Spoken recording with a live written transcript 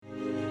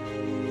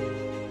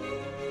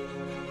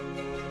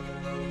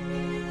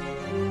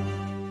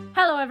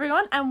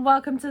everyone, and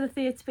welcome to the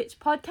Theatre Pitch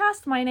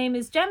podcast. My name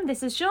is Jem,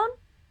 this is Sean.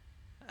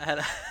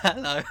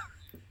 Hello.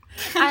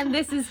 And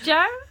this is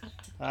Joe.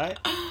 Hi.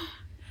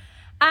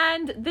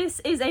 And this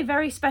is a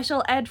very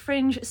special Ed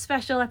Fringe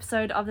special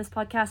episode of this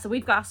podcast. So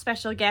we've got our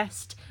special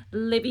guest,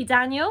 Libby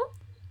Daniel.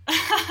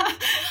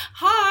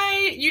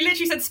 Hi! You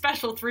literally said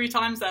special 3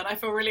 times then. I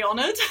feel really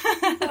honoured.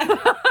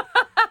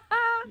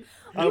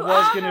 I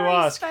was going to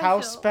ask, special.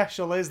 how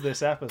special is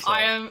this episode?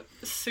 I am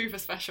super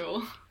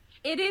special.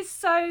 It is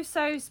so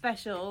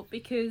special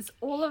because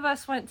all of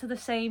us went to the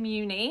same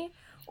uni.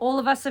 All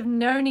of us have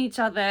known each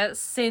other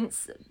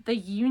since the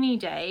uni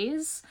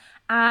days.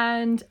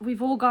 And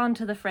we've all gone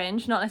to the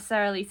Fringe, not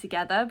necessarily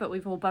together, but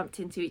we've all bumped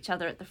into each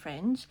other at the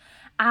Fringe.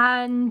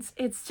 And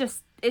it's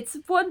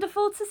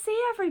wonderful to see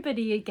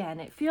everybody again.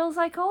 It feels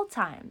like old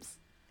times.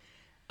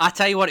 I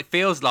tell you what it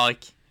feels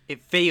like.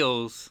 It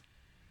feels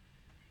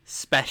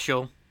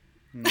special.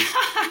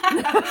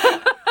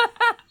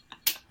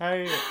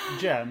 Hey,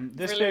 Jem,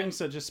 this Brilliant. being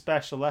such a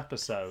special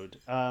episode,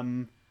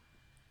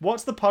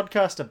 what's the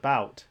podcast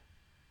about?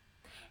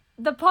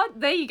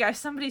 There you go.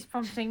 Somebody's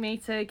prompting me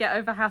to get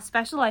over how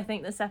special I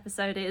think this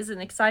episode is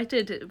and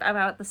excited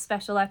about the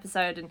special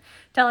episode and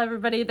tell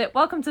everybody that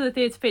welcome to the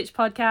Theatre Pitch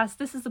podcast.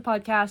 This is the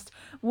podcast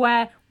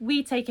where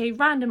we take a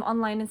random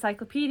online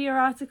encyclopedia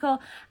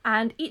article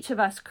and each of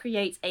us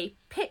creates a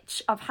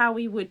pitch of how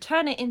we would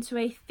turn it into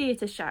a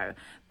theatre show.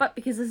 But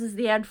because this is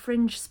the Ed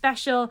Fringe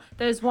special,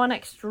 there's one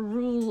extra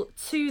rule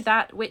to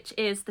that, which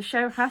is the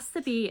show has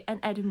to be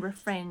an Edinburgh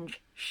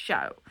Fringe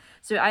show.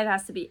 So it either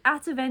has to be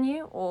at a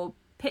venue or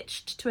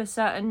pitched to a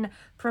certain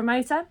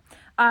promoter,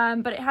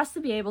 but it has to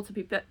be able to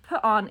be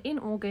put on in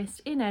August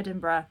in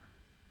Edinburgh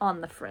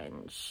on the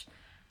Fringe.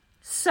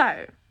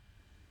 So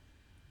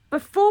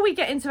before we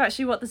get into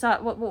actually what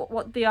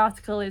the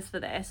article is for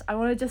this, I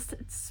want to just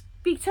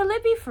speak to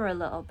Libby for a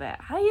little bit.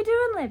 How you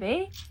doing,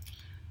 Libby?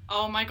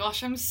 Oh my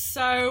gosh, I'm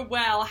so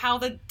well. How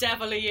the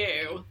devil are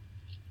you?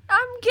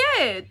 I'm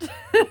good.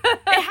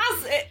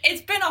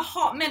 It's been a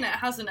hot minute,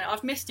 hasn't it?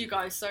 I've missed you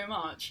guys so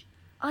much.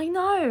 I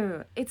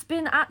know. It's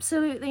been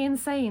absolutely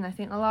insane. I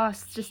think the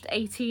last just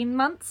 18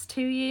 months,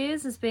 2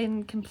 years has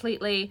been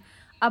completely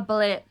a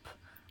blip.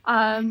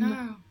 I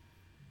know.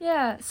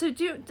 Yeah, so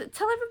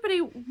tell everybody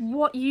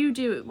what you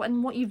do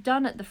and what you've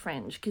done at the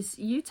Fringe, because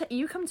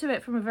you come to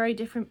it from a very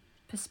different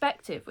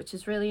perspective, which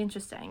is really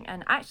interesting.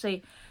 And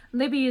actually,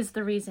 Libby is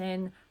the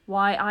reason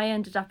why I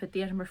ended up at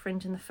the Edinburgh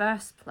Fringe in the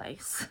first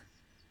place.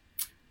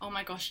 Oh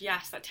my gosh,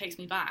 yes, that takes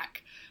me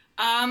back.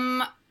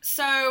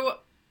 So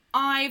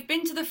I've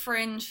been to the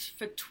Fringe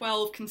for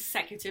 12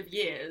 consecutive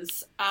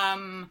years,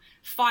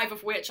 5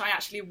 of which I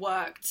actually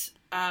worked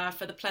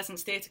for the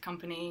Pleasance Theatre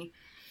Company.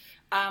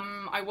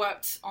 I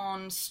worked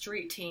on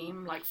street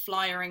team, like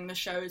flyering the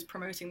shows,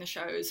 promoting the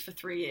shows for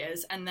 3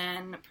 years, and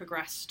then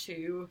progressed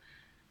to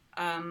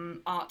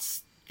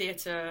arts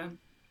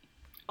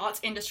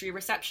industry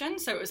reception.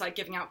 So it was like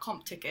giving out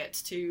comp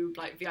tickets to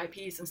like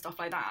VIPs and stuff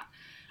like that.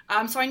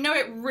 So I know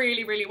it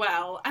really, really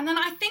well. And then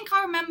I think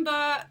I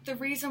remember the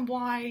reason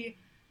why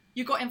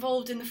you got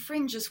involved in the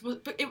Fringes,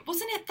 but it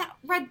wasn't it that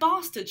Red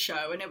Bastard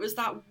show, and it was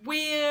that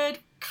weird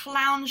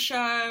clown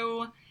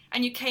show,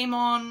 and you came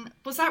on.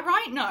 Was that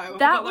right? No,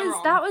 that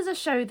was a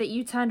show that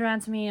you turned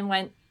around to me and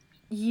went,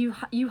 you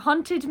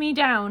hunted me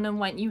down and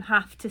went, you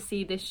have to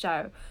see this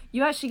show.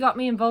 You actually got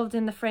me involved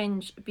in the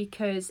Fringe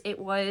because it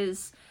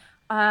was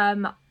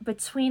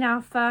between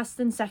our first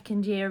and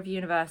second year of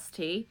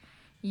university.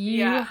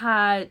 You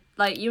had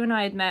you and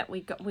I had met.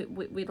 We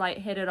like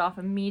hit it off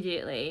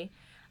immediately.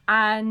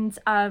 And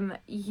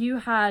you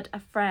had a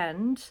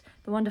friend,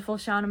 the wonderful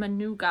Shana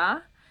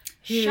Manuga.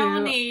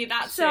 Shani,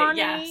 that's it,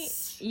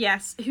 yes.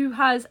 Yes, who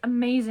has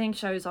amazing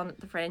shows on at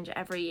the Fringe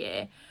every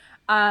year.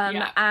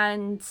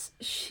 And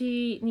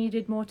she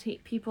needed more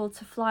people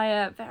to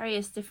fly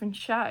various different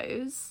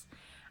shows.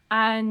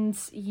 And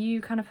you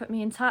kind of put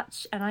me in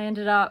touch, and I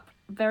ended up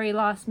very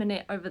last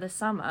minute over the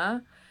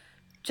summer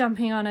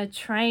jumping on a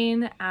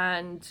train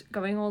and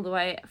going all the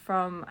way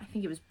from, I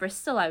think it was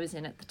Bristol I was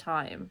in at the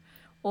time,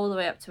 all the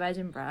way up to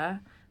Edinburgh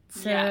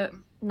to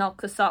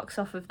knock the socks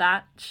off of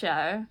that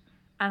show,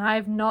 and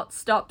I've not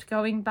stopped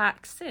going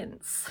back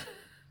since.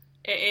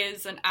 It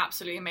is an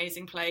absolutely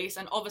amazing place,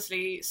 and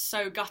obviously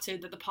so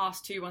gutted that the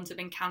past 2 ones have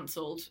been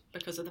cancelled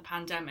because of the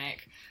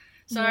pandemic.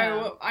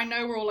 So I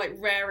know we're all like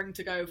raring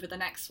to go for the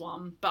next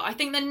one, but I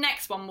think the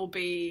next one will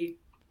be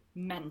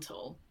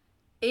mental.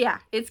 Yeah,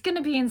 it's going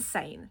to be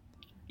insane.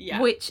 Yeah.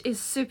 Which is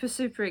super,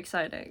 super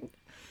exciting.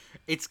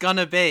 It's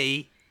gonna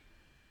be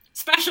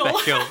Special.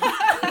 Oh,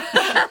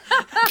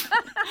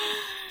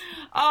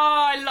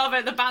 I love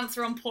it. The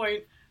banter on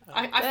point.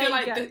 I feel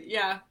like,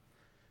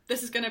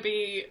 this is going to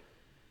be...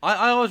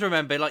 I always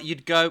remember, like,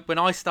 you'd go, when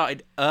I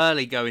started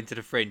early going to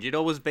the Fringe, it'd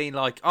always been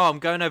like, oh, I'm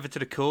going over to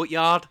the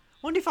courtyard.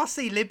 Wonder if I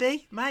see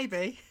Libby?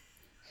 Maybe.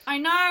 I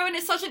know, and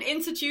it's such an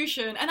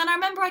institution. And then I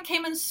remember I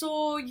came and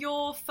saw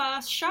your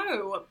first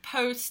show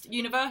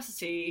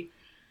post-university.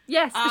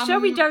 Yes, the show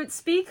we don't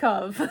speak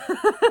of.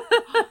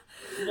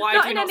 Why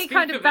not do in not any speak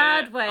kind of it?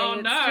 bad way. Oh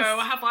It's no, just...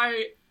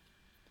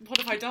 what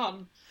have I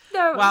done?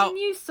 No, Well, I mean,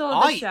 you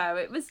saw the I- show.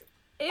 It was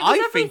I think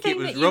it everything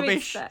was that you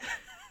rubbish. expect.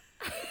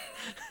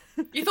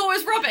 You thought it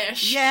was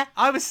rubbish? Yeah,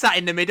 I was sat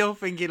in the middle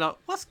thinking like,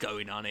 what's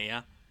going on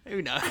here?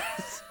 Who knows?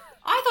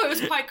 I thought it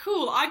was quite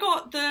cool. I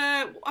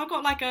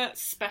got like a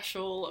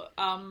special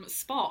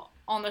spot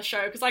on the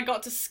show because I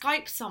got to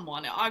Skype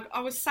someone.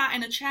 I was sat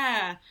in a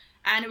chair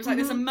and it was like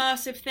this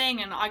immersive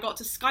thing, and I got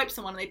to Skype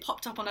someone and they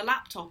popped up on a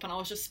laptop and I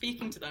was just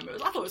speaking to them. I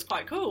thought it was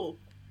quite cool.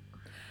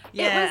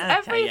 Yeah, it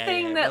was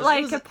everything that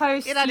like a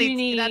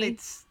post-uni.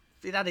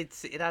 It had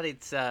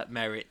its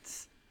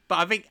merits, but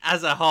I think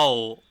as a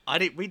whole,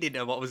 we didn't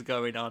know what was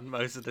going on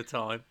most of the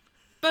time.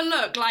 But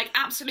look, like,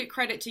 absolute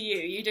credit to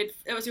you.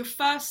 It was your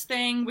first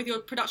thing with your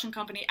production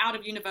company out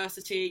of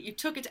university. You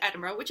took it to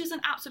Edinburgh, which is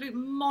an absolute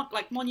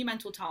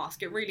monumental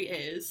task. It really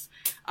is.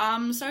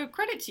 So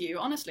credit to you.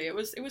 Honestly, it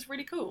was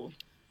really cool.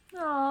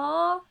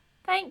 Aww,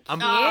 thank you.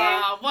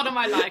 What am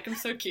I like? I'm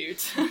so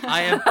cute.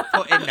 I am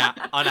putting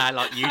that on our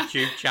like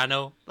YouTube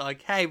channel.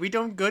 Like, hey, we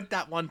done good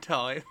that one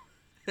time.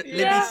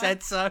 Libby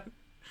said so.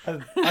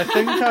 I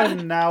think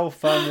I'm now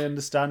finally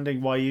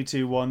understanding why you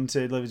two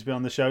wanted Libby to be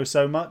on the show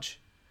so much.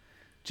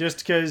 Just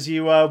because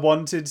you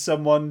wanted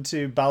someone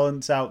to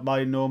balance out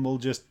my normal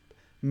just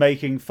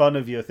making fun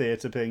of your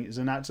theatre things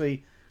and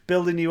actually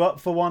building you up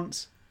for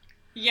once.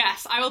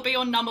 Yes, I will be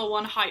your number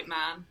one hype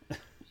man.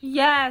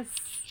 Yes,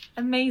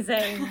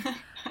 amazing.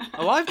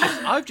 Oh,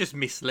 I've just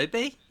missed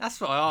Libby.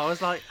 That's what I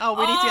was like. Oh,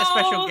 we need to get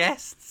special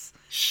guests.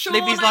 Sean,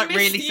 Libby's like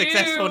really you.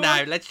 successful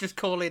now. Let's just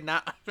call in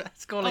that.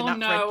 Let's call in that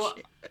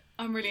friendship.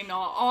 I'm really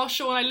not. Oh,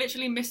 Sean, I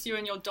literally miss you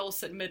and your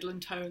dulcet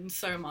Midland tones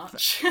so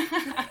much.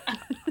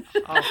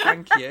 Oh,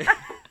 thank you.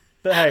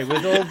 But hey,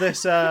 with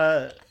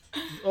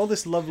all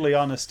this lovely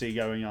honesty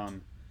going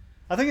on,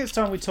 I think it's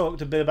time we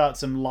talked a bit about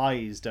some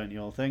lies, don't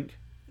you all think?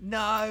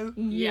 No.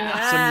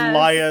 Yes. Some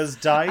liars'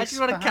 dice. I just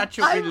want to catch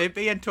up with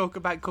Libby and talk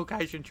about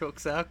Caucasian Chalk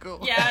Circle.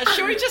 Yeah,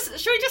 should we just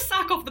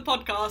sack off the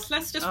podcast?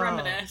 Let's just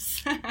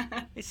reminisce.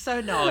 It's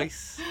so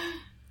nice.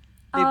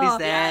 Oh, Libby's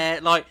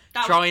there, like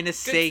That trying to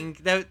was good. sing.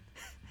 No,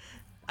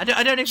 I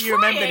don't know if you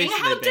remember this,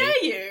 How Libby.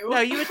 dare you? No,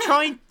 you were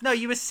trying. No,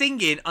 you were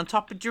singing on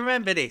top of. Do you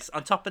remember this?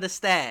 On top of the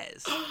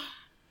stairs,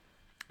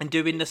 and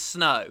doing the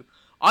snow.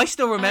 I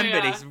still remember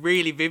yeah. this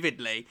really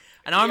vividly,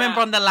 and I remember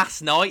Yeah. on the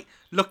last night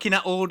looking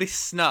at all this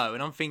snow,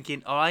 and I'm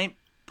thinking, oh, I ain't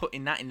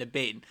putting that in the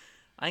bin.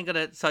 I ain't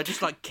gonna. So I just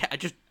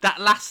that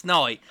last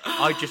night,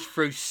 I just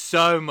threw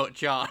so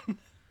much on.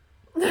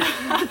 Yeah,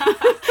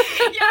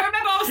 I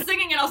remember I was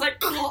singing and I was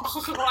like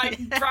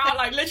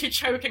literally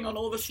choking on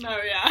all the snow.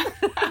 Yeah.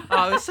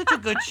 Oh, it was such a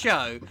good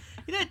show.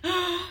 You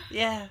know,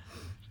 yeah.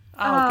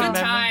 Oh. good Good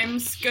memory.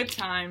 times. Good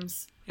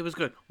times. It was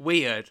good.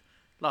 Weird.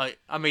 Like,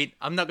 I mean,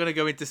 I'm not gonna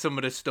go into some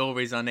of the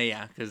stories on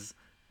here because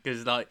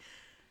like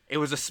it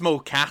was a small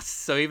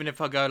cast. So even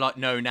if I go like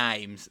no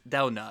names,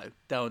 they'll know.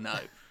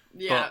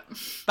 Yeah. But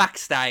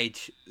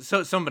backstage,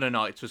 so some of the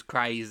nights was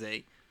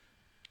crazy.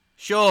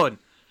 Sean,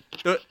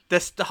 the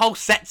whole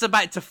set's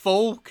about to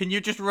fall. Can you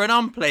just run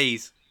on,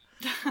 please?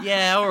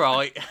 Yeah, all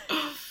right.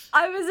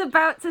 I was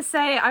about to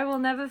say I will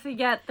never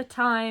forget the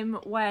time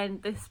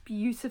when this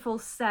beautiful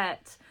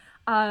set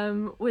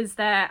was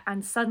there,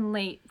 and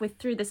suddenly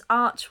through this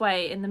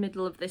archway in the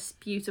middle of this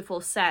beautiful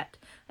set,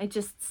 I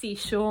just see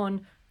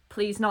Sean,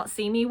 please not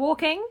see me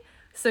walking.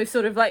 So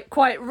sort of like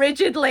quite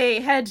rigidly,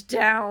 head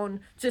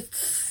down, just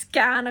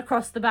scan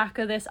across the back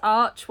of this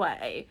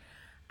archway.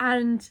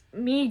 And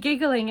me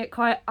giggling at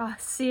quite a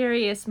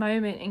serious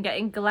moment and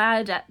getting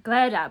glared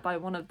at by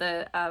one of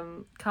the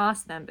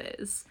cast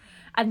members.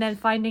 And then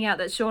finding out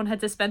that Sean had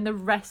to spend the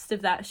rest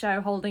of that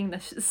show holding the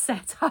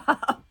set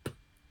up.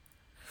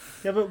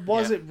 Yeah, but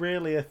was it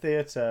really a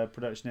theatre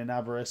production in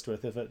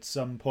Aberystwyth if at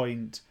some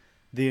point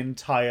the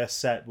entire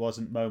set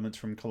wasn't moments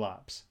from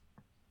collapse?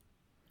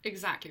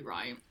 Exactly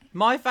right.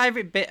 My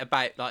favourite bit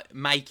about like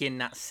making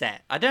that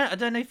set, I don't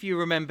know if you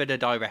remember the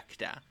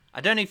director. I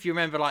don't know if you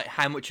remember like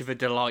how much of a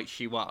delight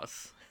she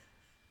was.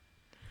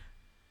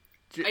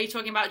 Are you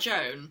talking about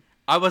Joan?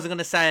 I wasn't going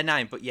to say her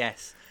name, but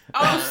yes.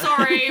 Oh,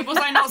 sorry. Was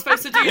I not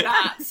supposed to do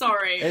that?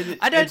 Sorry.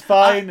 It's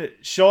fine.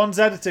 Sean's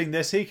editing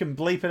this. He can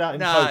bleep it out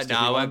in post. No, if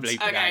he I won't wants.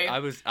 bleep it Okay.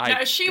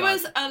 out. She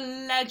was a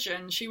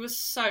legend. She was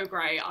so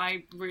great.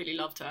 I really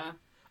loved her.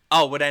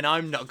 Oh, well then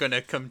I'm not going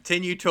to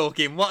continue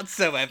talking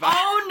whatsoever.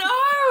 Oh,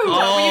 no!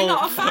 Were you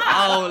not a fan?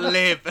 Oh,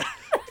 Liv.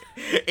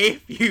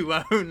 If you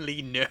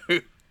only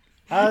knew.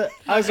 As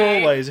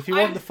Okay. always, if you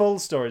want the full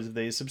stories of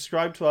these,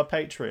 subscribe to our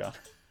Patreon.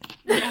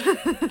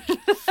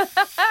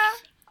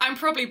 I'm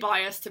probably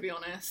biased, to be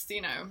honest,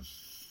 you know.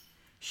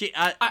 She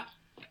I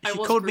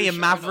was called me a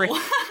Bruce maverick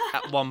Journal.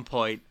 at one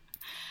point.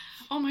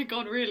 Oh my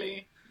god,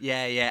 really?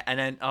 Yeah, and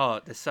then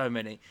there's so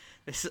many.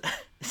 There's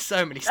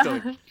so many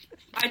stories.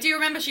 I do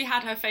remember she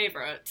had her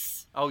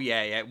favourites. Oh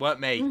yeah, it weren't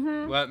me.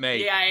 Weren't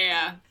me.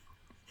 Yeah.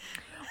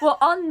 Well,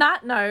 on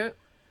that note,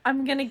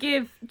 I'm going to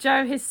give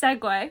Joe his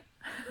segue.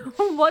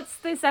 What's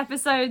this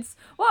episode's...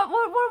 What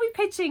are we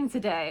pitching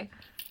today?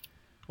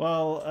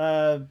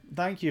 Well,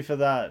 thank you for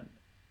that.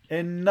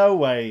 In no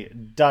way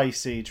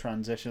dicey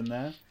transition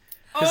there.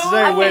 Because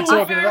today we're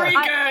talking very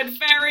about... good,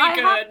 very I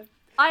good.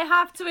 I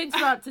have to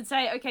interrupt and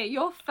say, okay,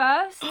 your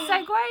first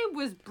segue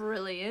was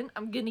brilliant.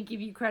 I'm going to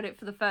give you credit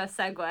for the first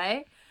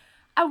segue.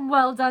 And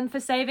well done for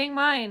saving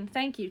mine.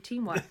 Thank you,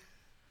 teamwork.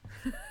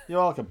 You're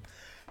welcome.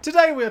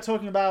 Today we are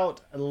talking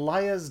about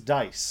Liar's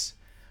Dice.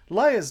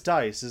 Liar's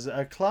Dice is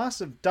a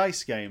class of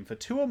dice game for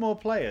 2 or more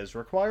players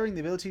requiring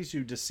the ability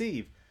to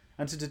deceive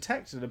and to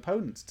detect an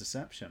opponent's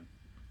deception.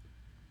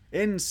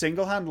 In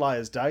single-hand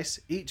Liar's Dice,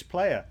 each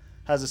player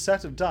has a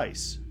set of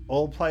dice.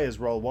 All players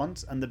roll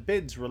once, and the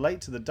bids relate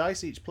to the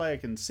dice each player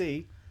can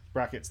see,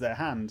 brackets their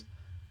hand,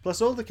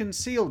 plus all the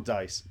concealed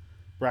dice,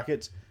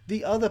 brackets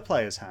the other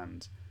player's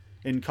hand.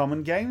 In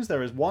common games,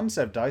 there is one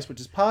set of dice which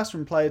is passed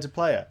from player to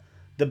player.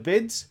 The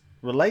bids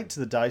relate to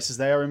the dice as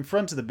they are in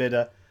front of the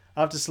bidder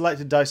after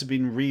selected dice have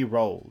been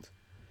re-rolled.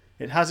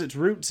 It has its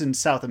roots in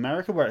South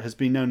America, where it has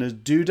been known as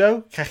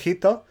Dudo,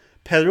 Cajito,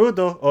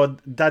 Perudo, or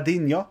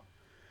Dadinho,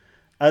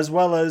 as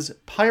well as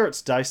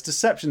Pirate's Dice,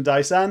 Deception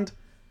Dice, and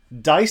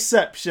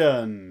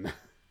Diceception.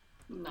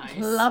 Nice.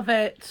 Love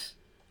it.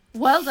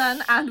 Well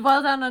done, and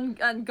well done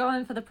on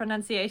going for the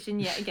pronunciation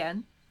yet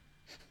again.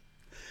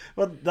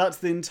 Well, that's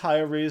the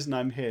entire reason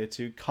I'm here,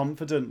 to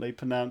confidently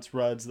pronounce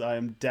words that I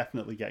am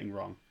definitely getting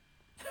wrong.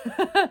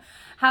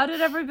 How did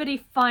everybody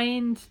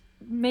find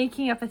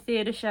making up a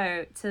theatre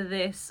show to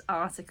this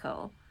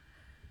article?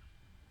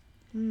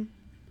 I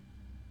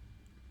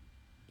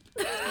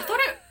thought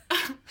it...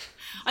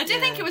 I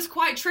did think it was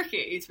quite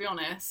tricky, to be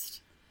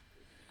honest.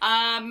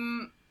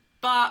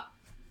 But...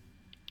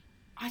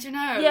 I don't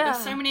know. Yeah.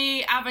 There's so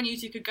many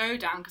avenues you could go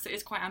down because it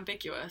is quite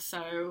ambiguous,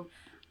 so...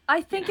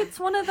 I think it's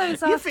one of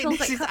those You articles think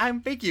this is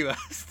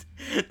ambiguous?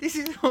 This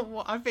is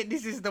what I think.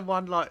 This is the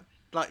one like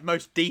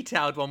most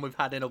detailed one we've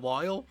had in a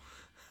while.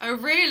 Oh,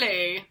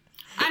 really?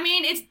 I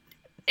mean,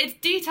 it's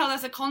detailed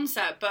as a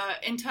concept,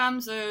 but in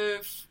terms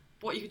of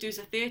what you could do as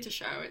a theatre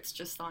show, it's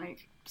just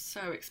like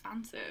so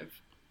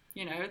expansive.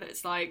 You know, that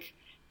it's like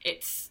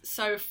it's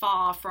so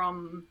far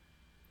from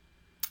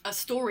a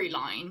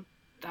storyline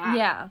that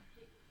Yeah.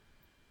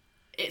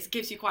 it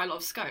gives you quite a lot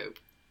of scope.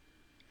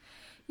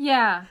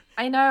 Yeah,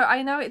 I know.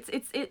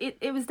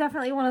 It was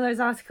definitely one of those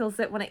articles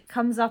that when it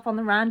comes up on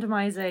the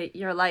randomizer,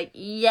 you're like,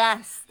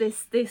 yes,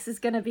 this is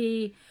gonna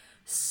be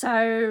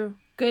so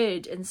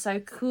good and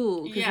so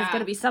cool because there's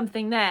gonna be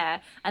something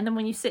there. And then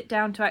when you sit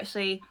down to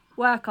actually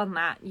work on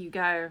that, you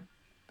go,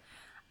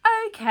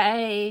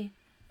 okay.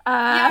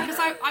 Yeah, because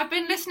I've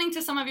been listening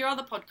to some of your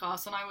other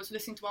podcasts, and I was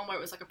listening to one where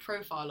it was like a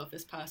profile of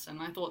this person.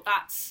 And I thought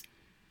that's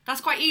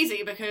quite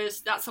easy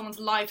because that's someone's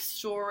life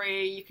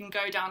story. You can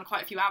go down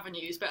quite a few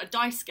avenues, but a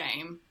dice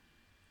game,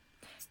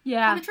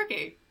 Yeah. kind of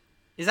tricky.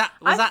 Was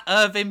that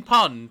Irving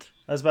Pond?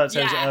 I was about to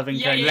say, was it Irving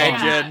Kane?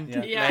 Legend.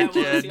 Yeah. Yeah, it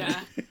was,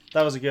 yeah.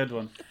 That was a good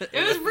one.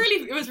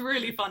 It was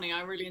really funny.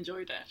 I really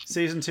enjoyed it.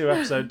 Season 2,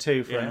 episode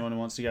 2, for Yeah. anyone who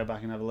wants to go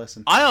back and have a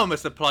listen. I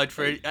almost applied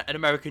for an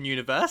American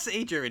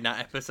university during that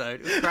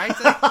episode. It was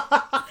crazy.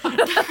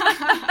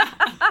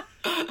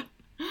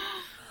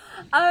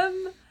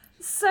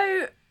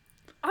 So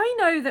I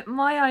know that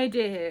my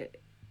idea,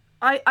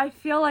 I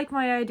feel like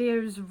my idea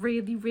is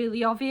really,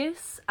 really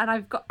obvious,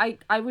 and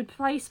I would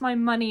place my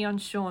money on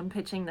Sean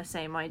pitching the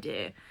same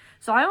idea.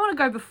 So I want to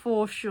go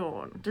before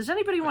Sean. Does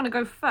anybody want to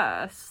go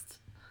first?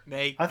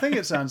 Me. I think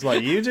it sounds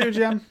like you do,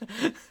 Jem.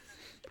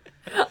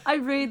 I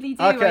really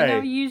do. Okay. I know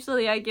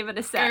usually I give it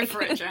a Go sec.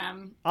 for it,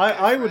 Jam.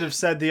 I would have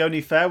said the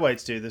only fair way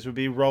to do this would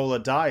be roll a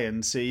die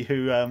and see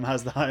who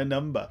has the higher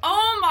number.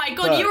 Oh my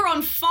god, But- you were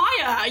on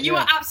fire! You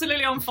Yeah. were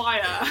absolutely on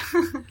fire.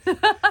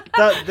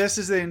 This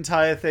is the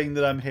entire thing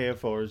that I'm here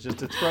for, is just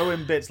to throw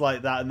in bits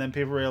like that and then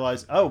people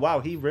realise, oh wow,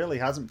 he really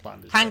hasn't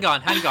planned his Hang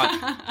trip.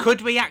 on.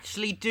 Could we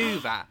actually do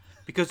that?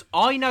 Because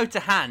I know to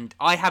hand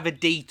I have a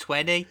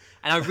D20,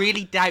 and I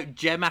really doubt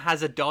Gemma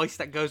has a dice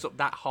that goes up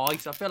that high,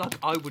 so I feel like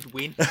I would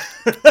win.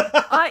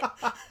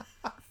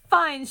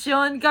 Fine,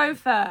 Sean, go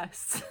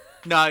first.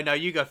 No,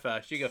 you go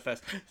first. You go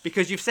first.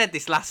 Because you've said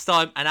this last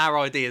time, and our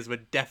ideas were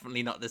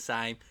definitely not the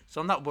same, so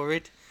I'm not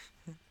worried.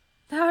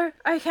 No?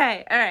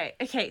 Okay, alright.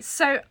 Okay,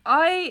 so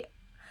I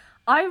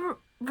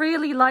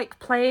really like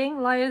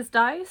playing Liar's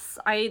Dice.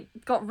 I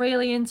got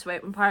really into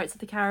it when Pirates of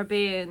the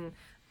Caribbean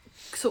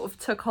sort of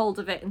took hold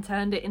of it and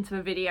turned it into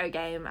a video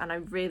game, and I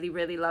really,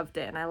 really loved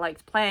it, and I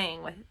liked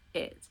playing with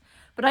it.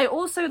 But I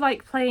also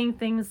like playing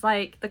things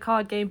like the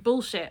card game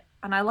Bullshit,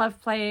 and I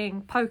love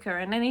playing poker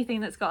and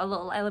anything that's got a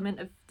little element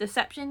of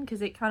deception,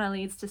 because it kind of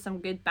leads to some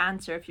good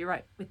banter if you're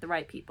right with the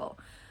right people.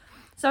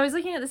 So I was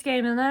looking at this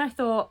game, and then I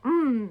thought,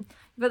 you've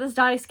got this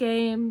dice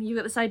game, you've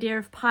got this idea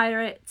of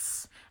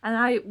pirates, and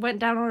I went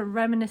down on a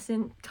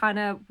reminiscent kind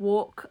of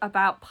walk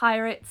about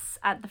pirates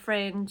at the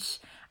Fringe,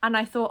 and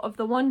I thought of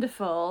the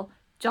wonderful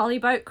Jolly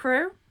Boat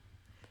Crew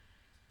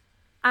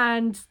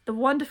and the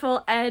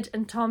wonderful Ed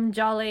and Tom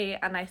Jolly,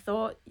 and I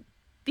thought,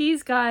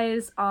 these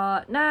guys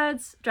are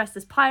nerds dressed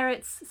as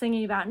pirates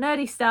singing about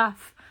nerdy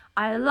stuff.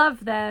 I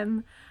love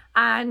them.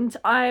 And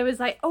I was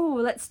like, oh,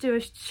 let's do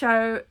a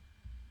show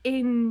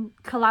in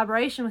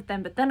collaboration with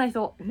them. But then I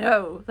thought,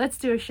 no, let's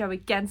do a show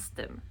against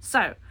them.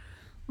 So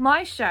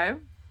my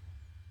show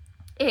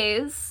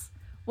is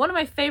one of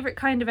my favourite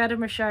kind of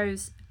Edinburgh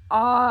shows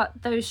are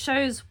those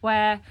shows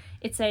where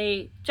it's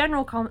a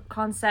general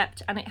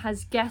concept and it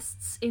has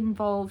guests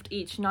involved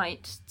each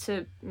night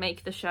to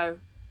make the show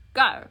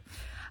go.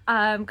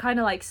 Kind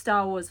of like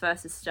Star Wars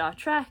versus Star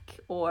Trek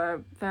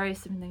or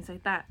various different things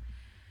like that.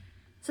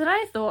 So then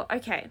I thought,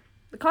 okay,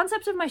 the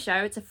concept of my show,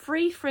 it's a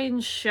free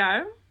fringe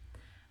show.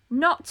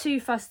 Not too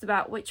fussed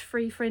about which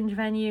free fringe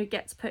venue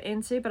gets put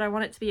into, but I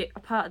want it to be a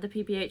part of the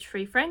PPH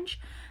free fringe.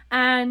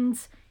 And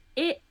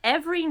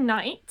every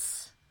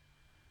night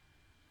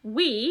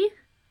we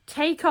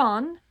take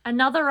on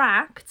another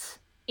act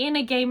in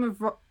a game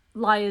of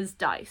Liar's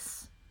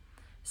Dice.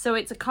 So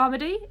it's a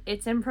comedy,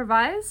 it's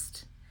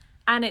improvised,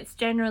 and it's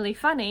generally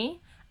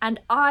funny.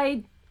 And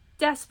I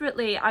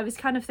was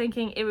kind of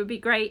thinking it would be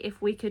great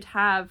if we could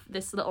have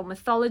this little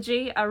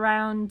mythology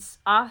around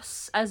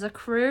us as a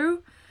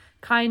crew,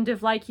 kind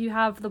of like you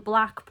have the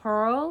Black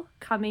Pearl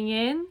coming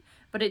in,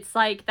 but it's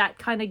like that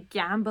kind of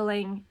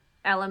gambling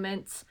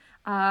element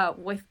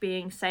with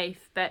being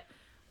safe. But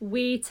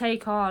we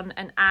take on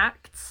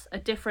a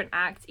different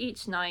act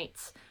each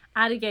night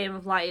at a game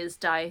of Liar's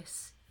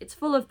Dice. It's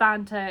full of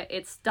banter,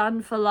 it's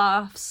done for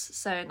laughs,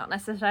 so not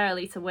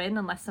necessarily to win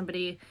unless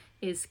somebody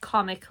is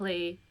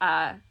comically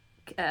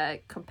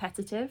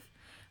competitive.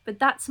 But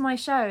that's my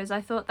shows.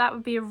 I thought that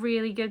would be a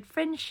really good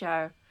fringe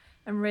show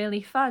and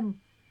really fun.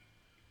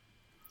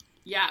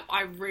 Yeah,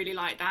 I really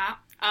like that.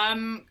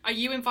 Are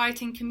you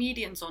inviting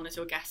comedians on as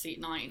your guests each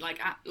night? Like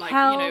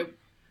high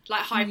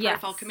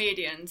profile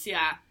comedians?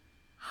 Yeah.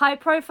 High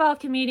profile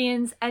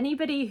comedians,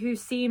 anybody who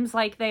seems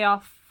like they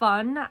are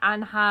fun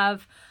and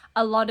have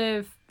a lot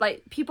of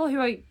like people who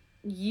are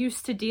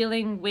used to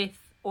dealing with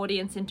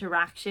audience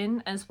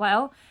interaction as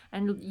well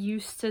and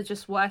used to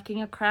just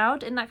working a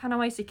crowd in that kind of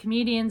way. So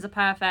comedians are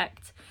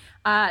perfect.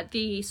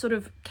 The sort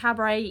of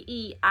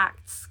cabaret-y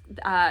acts,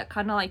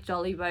 kind of like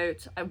Jolly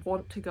Boat. I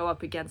want to go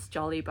up against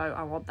Jolly Boat.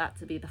 I want that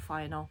to be the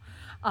final,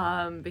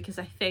 because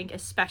I think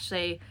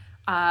especially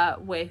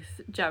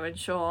with Joe and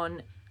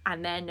Sean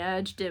and their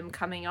nerddom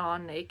coming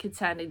on, it could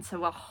turn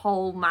into a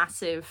whole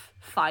massive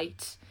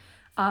fight,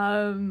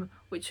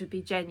 which would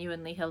be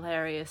genuinely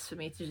hilarious for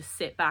me to just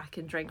sit back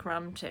and drink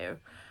rum to.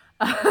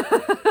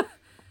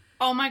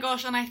 Oh my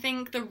gosh, and I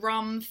think the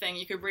rum thing,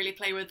 you could really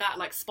play with that,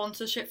 like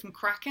sponsorship from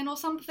Kraken or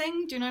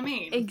something. Do you know what I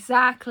mean?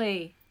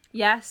 Exactly.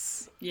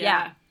 Yes.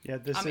 Yeah. Yeah,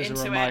 this I'm is a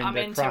into it, reminder, I'm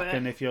into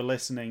Kraken, it. if you're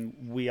listening,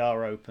 we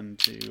are open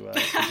to deal.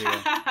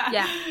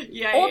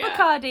 Yeah. Or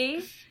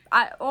Bacardi.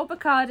 Or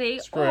Bacardi.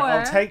 Screw it. Or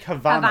I'll take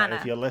Havana, Havana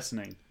if you're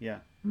listening.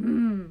 Yeah.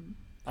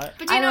 But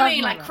do you know what I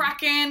mean? Like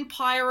Kraken,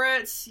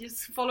 pirates,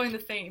 just following the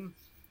theme.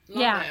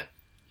 Love it.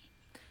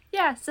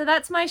 Yeah, so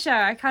that's my show.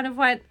 I kind of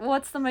went,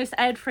 what's the most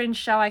Ed Fringe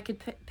show I could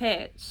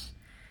pitch?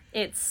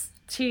 It's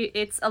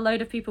a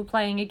load of people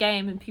playing a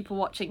game and people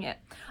watching it.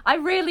 I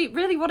really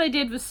what I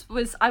did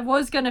was I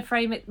was going to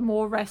frame it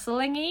more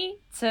wrestling-y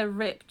to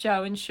rip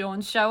Joe and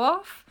Sean's show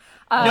off.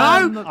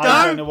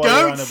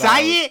 Don't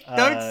say it.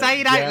 Don't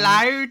say it out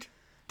loud.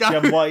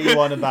 Jem, what are you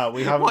on about?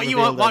 We haven't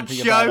revealed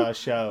anything about our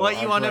show. What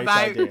are you on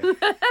about? Idea.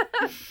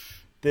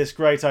 This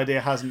great idea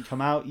hasn't come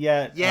out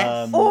yet.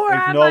 Yes. Ignore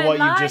what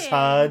you just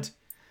heard.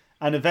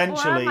 And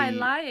eventually, or am I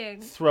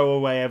lying? Throw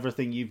away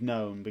everything you've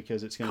known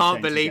because it's going to change.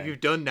 Can't believe you've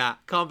done that.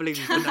 Can't believe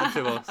you've done that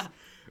to us.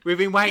 We've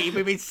been waiting.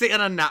 We've been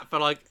sitting on that for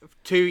like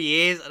 2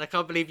 years, and I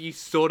can't believe you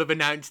sort of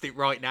announced it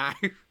right now.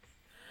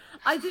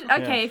 I did.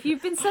 Okay, if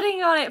you've been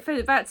sitting on it for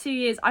about 2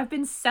 years, I've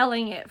been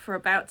selling it for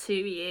about 2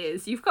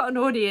 years. You've got an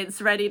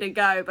audience ready to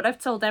go, but I've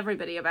told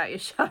everybody about your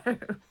show.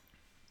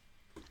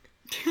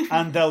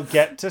 And they'll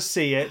get to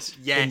see it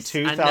in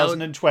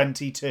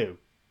 2022.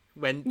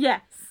 When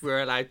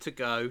we're allowed to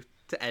go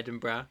to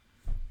Edinburgh.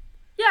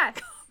 Yeah.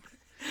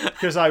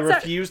 Because I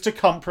refuse to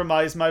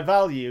compromise my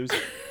values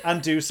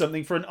and do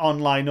something for an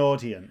online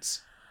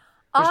audience.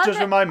 Which does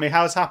remind me,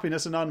 how's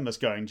Happiness Anonymous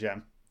going,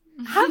 Jem?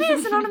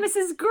 Happiness Anonymous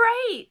is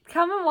great.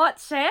 Come and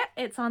watch it.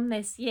 It's on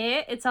this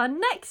year. It's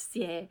on next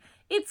year.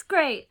 It's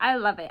great. I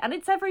love it. And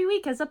it's every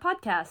week as a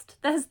podcast.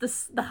 There's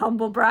the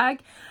humble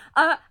brag.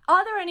 Are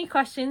there any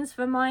questions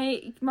for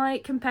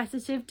my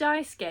competitive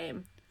dice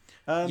game?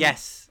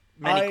 Yes.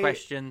 Many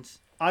questions.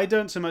 I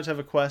don't so much have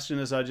a question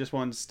as I just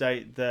want to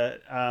state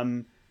that,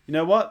 you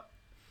know what?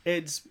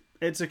 It's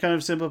a kind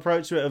of simple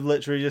approach to it of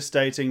literally just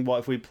stating what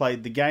if we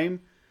played the game.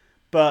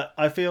 But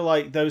I feel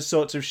like those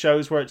sorts of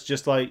shows where it's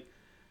just like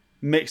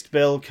mixed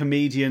bill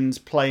comedians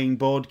playing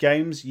board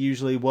games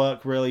usually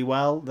work really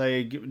well.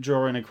 They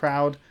draw in a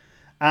crowd.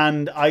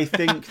 And I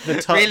think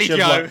the touch really, of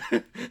Joe?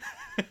 Like,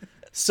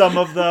 some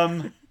of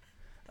them,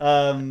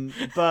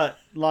 but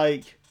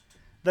like...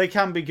 They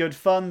can be good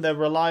fun, they're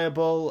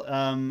reliable,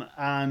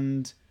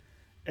 and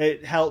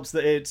it helps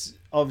that it's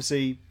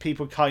obviously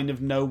people kind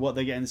of know what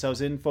they're getting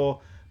themselves in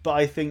for. But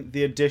I think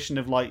the addition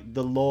of like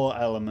the lore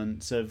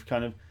elements of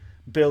kind of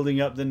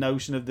building up the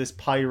notion of this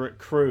pirate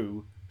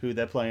crew who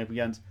they're playing up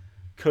against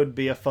could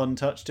be a fun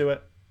touch to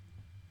it.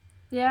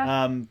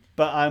 Yeah.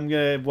 But I'm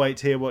going to wait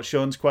to hear what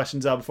Sean's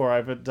questions are before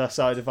I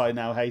decide if I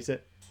now hate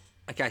it.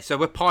 Okay, so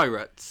we're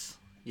pirates.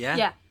 Yeah?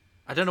 Yeah.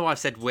 I don't know why I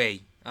said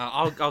we.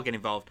 I'll get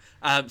involved.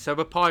 So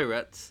we're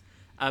pirates.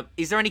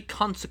 Is there any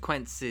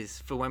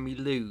consequences for when we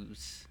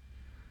lose?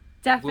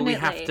 Definitely. Will we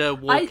have to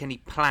walk any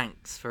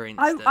planks, for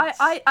instance?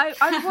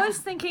 I was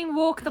thinking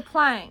walk the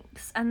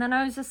planks, and then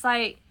I was just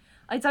like,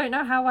 I don't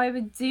know how I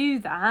would do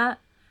that.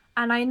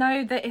 And I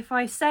know that if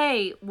I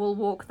say we'll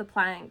walk the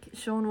plank,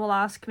 Sean will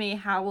ask me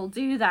how we'll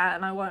do that,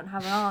 and I won't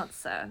have an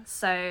answer.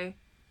 So,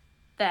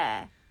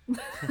 there.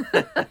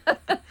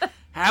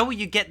 How will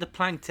you get the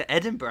plank to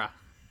Edinburgh?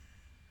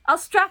 I'll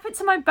strap it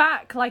to my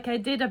back like I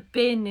did a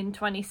bin in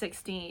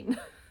 2016.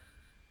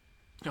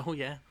 Oh,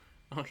 yeah.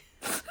 Oh,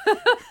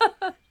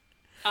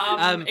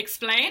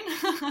 Explain.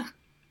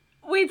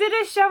 We did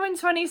a show in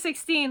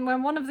 2016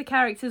 when one of the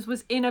characters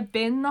was in a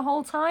bin the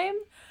whole time.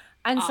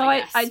 And so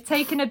yes. I'd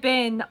taken a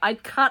bin,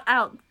 I'd cut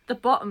out the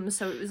bottom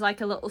so it was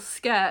like a little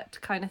skirt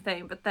kind of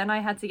thing. But then I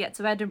had to get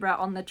to Edinburgh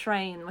on the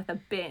train with a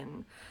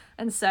bin.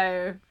 And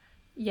so,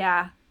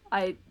 yeah,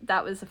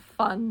 that was a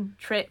fun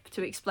trip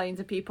to explain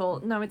to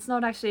people. No, it's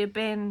not actually a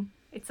bin.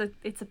 It's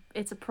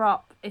a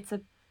prop. It's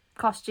a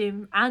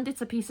costume, and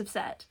it's a piece of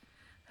set.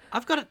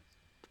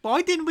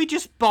 Why didn't we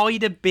just buy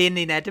the bin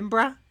in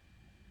Edinburgh?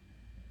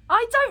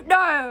 I don't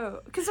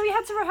know, because we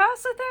had to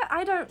rehearse with it.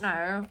 I don't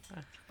know.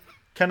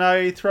 Can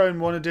I throw in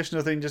one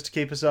additional thing just to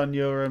keep us on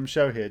your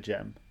show here,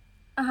 Jem?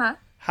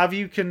 Have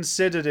you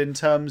considered, in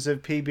terms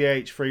of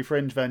PBH free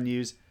fringe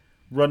venues,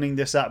 running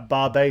this at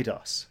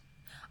Barbados?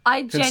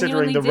 I considering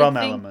genuinely the did rum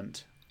think,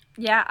 element.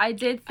 Yeah, I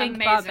did think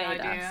Amazing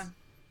Barbados. idea.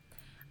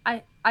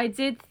 I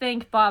did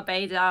think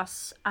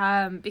Barbados,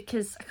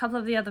 because a couple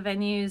of the other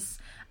venues,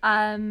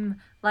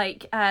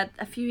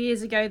 a few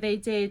years ago they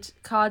did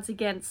Cards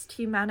Against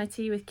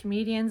Humanity with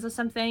comedians or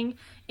something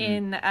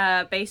in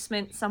a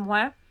basement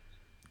somewhere.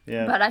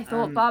 Yeah, but I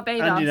thought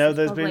Barbados. And there's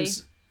probably... been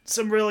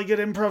some really good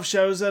improv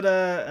shows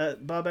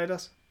at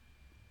Barbados.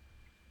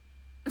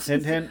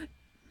 Hint, hint.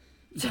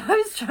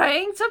 Joe's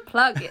trying to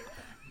plug it.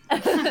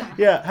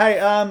 Yeah, hey,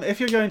 if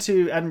you're going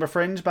to Edinburgh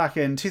Fringe back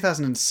in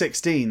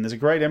 2016, there's a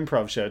great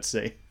improv show to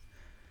see.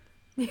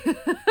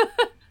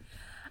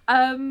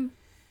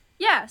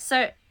 Yeah,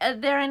 so are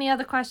there any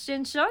other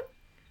questions, Sean?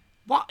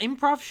 What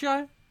improv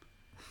show?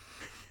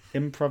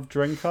 Improv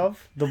Drinkov?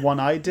 The one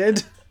I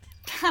did?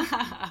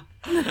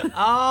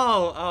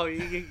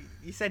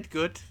 You said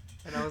good.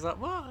 And I was like,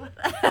 what?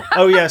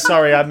 Oh, yeah,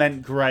 sorry, I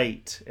meant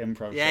great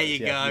improv There shows. you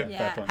go. Yeah,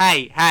 fair point.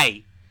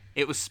 Hey,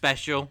 it was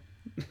special.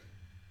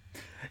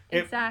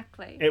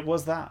 Exactly. It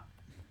was that.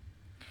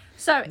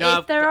 So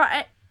if there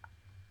are...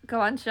 Go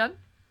on, Sean.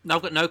 No,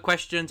 I've got no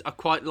questions. I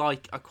quite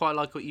like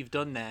what you've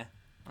done there.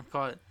 I've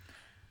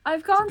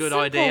gone good simple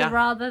idea.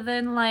 rather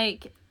than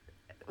like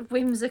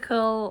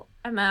whimsical,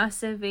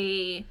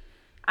 immersive-y,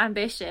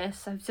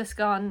 ambitious. I've just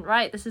gone,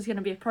 right, this is going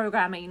to be a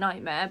programming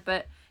nightmare,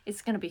 but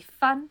it's going to be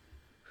fun.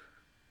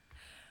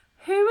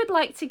 Who would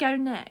like to go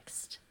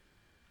next?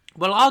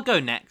 Well, I'll go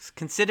next.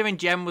 Considering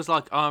Jem was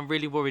like, I'm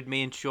really worried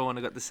me and Sean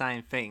have got the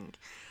same thing.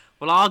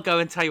 Well, I'll go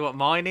and tell you what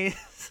mine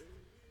is.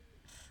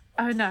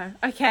 Oh, no.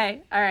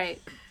 Okay. All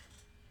right.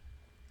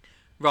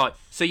 Right.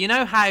 So you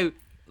know how,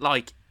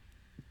 like,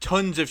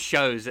 tons of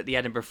shows at the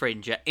Edinburgh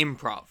Fringe are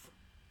improv?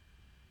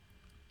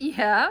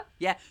 Yeah.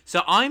 Yeah.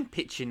 So I'm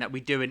pitching that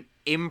we do an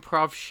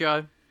improv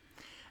show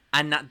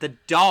and that the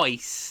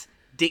dice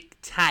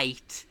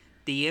dictate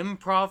the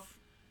improv.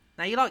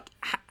 Now you're like,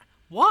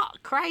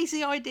 what?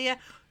 Crazy idea.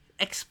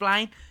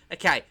 Explain.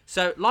 Okay,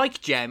 so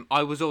like Jem,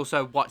 I was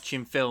also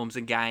watching films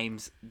and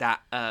games that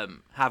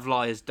have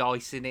liar's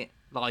dice in it,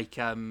 like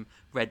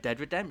Red Dead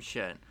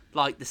Redemption,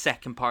 like the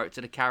second Pirates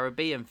of the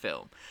Caribbean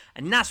film,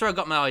 and that's where I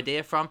got my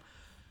idea from.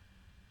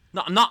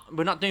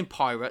 We're not doing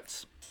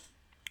pirates.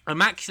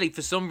 I'm actually,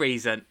 for some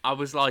reason, I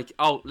was like,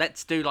 oh,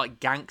 let's do like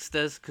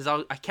gangsters, because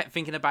I kept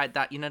thinking about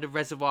that, the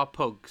Reservoir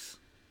Pugs.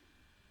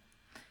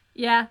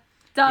 Yeah.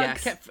 Dogs. Yeah, I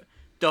kept...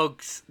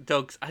 Dogs.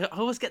 I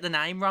always get the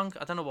name wrong.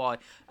 I don't know why.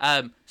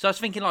 So I was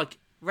thinking like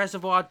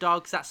Reservoir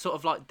Dogs, that sort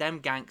of like them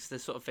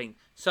gangsters sort of thing.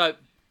 So,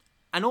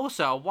 and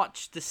also I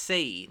watched the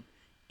scene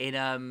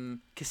in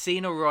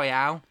Casino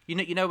Royale.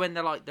 You know when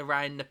they're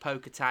around the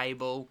poker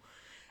table,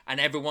 and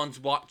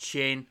everyone's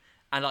watching,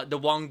 and like the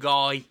one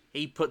guy,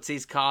 he puts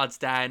his cards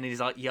down and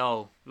he's like,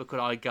 "Yo, look what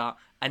I got,"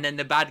 and then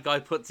the bad guy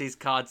puts his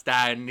cards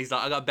down and he's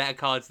like, "I got better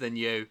cards than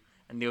you,"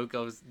 and the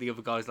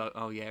other guy's like,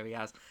 "Oh yeah, he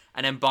has,"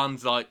 and then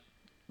Bond's like,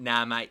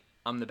 "Nah, mate,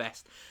 I'm the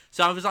best."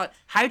 So I was like,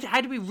 how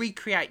do we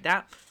recreate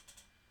that?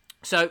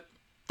 So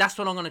that's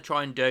what I'm going to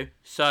try and do.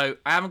 So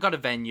I haven't got a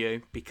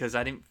venue because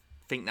I didn't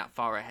think that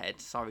far ahead.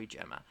 Sorry,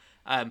 Gemma.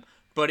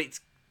 But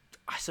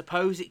I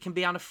suppose it can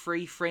be on a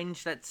free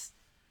fringe. Let's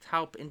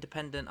help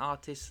independent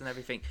artists and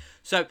everything.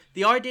 So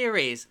the idea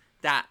is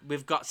that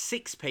we've got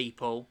 6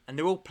 people and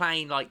they're all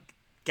playing like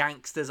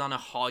gangsters on a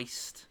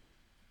heist.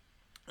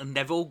 And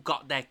they've all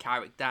got their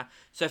character.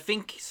 So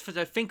think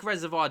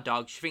Reservoir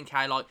Dogs. You think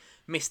how like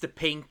Mr.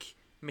 Pink,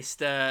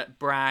 Mr.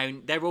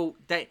 Brown.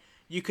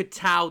 You could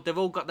tell they've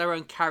all got their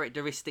own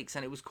characteristics,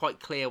 and it was quite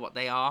clear what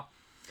they are.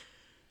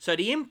 So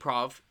the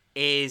improv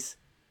is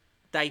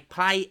they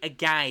play a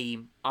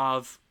game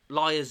of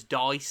Liar's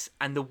Dice,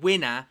 and the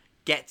winner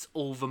gets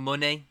all the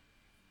money.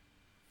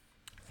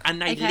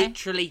 And they Okay.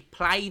 literally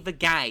play the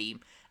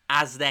game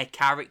as their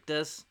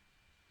characters.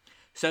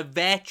 So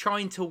they're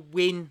trying to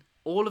win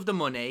all of the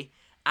money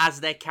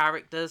as their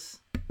characters.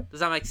 Does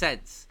that make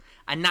sense?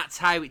 And that's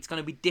how it's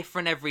going to be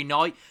different every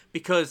night,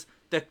 because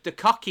the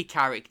cocky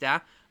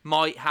character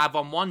might have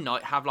on one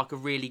night have like a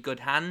really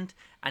good hand,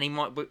 and he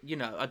might, you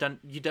know,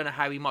 you don't know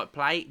how he might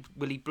play.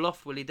 Will he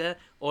bluff? Will he do?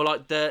 Or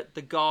like the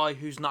guy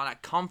who's not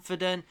that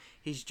confident.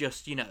 He's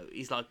just, you know,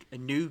 he's like a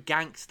new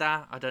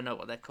gangster. I don't know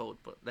what they're called,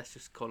 but let's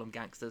just call them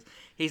gangsters.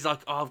 He's like,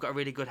 oh, I've got a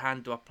really good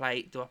hand. Do I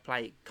play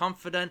it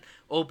confident?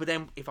 Or but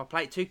then if I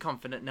play it too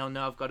confident, they'll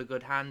know I've got a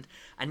good hand.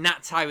 And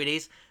that's how it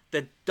is.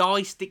 The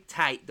dice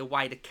dictate the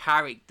way the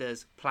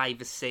characters play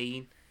the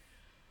scene.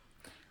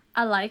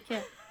 I like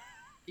it.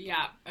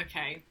 Yeah,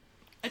 okay.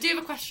 I do have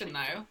a question,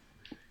 though.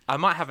 I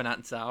might have an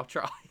answer. I'll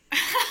try.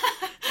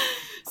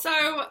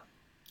 So,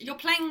 you're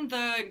playing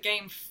the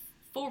game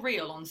for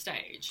real on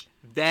stage.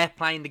 They're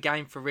playing the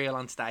game for real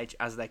on stage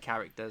as their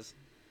characters.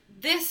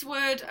 This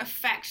would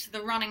affect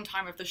the running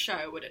time of the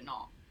show, would it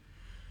not?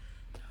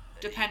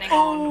 Depending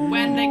on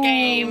when the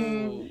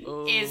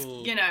game is,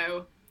 you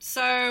know.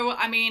 So,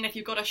 I mean, if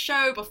you've got a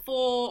show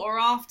before or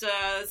after,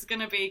 it's going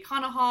to be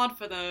kind of hard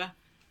for the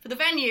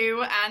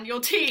venue and your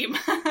team.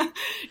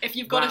 If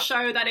you've got Wow. a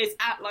show that is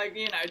at, like,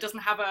 you know, doesn't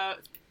have a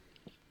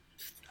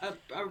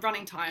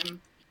running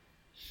time.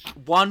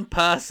 One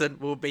person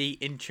will be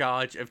in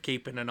charge of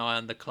keeping an eye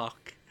on the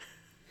clock.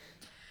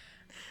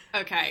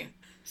 Okay.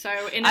 So,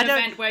 in I an don't-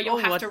 event where you'll oh,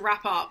 have what- to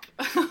wrap up,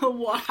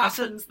 what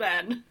happens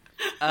then?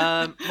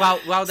 Well,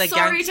 they're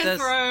Sorry gangsters. to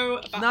throw.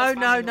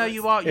 No,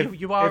 you are.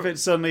 You are. If it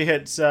suddenly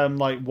hits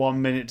like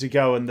 1 minute to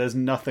go and there's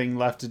nothing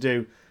left to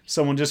do,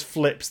 someone just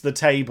flips the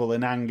table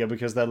in anger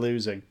because they're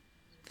losing.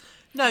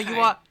 No, Okay. you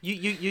are.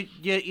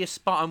 You're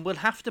spot on. We'll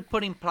have to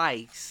put in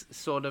place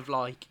sort of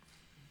like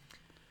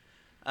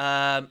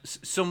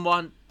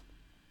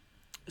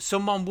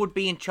someone would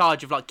be in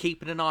charge of like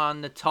keeping an eye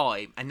on the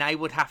time, and they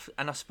would have.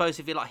 And I suppose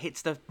if it like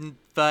hits the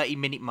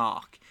 30-minute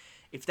mark,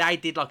 if they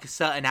did like a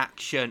certain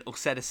action or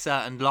said a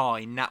certain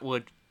line, that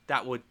would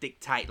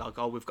dictate like,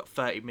 oh, we've got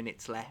 30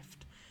 minutes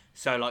left.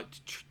 So like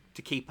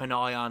to keep an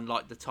eye on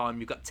like the time,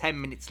 you've got 10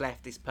 minutes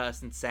left. This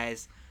person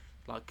says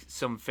like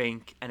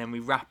something, and then we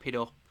wrap it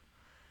up.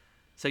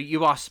 So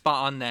you are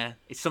spot on there.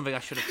 It's something I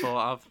should have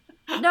thought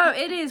of. No,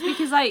 it is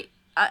because like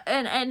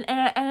an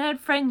Ed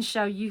Friends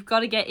show, you've got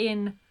to get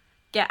in,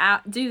 get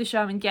out, do the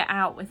show, and get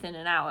out within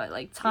an hour.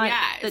 Like time.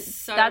 Yeah, it's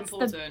so that's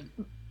important.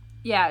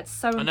 Yeah, it's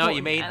so important. I know what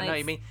you mean. and I know what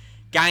you it's- mean.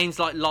 Games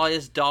like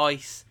Liar's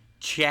Dice,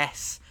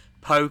 chess,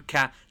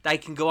 poker, they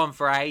can go on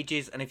for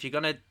ages. And if you're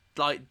gonna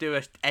like do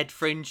a Ed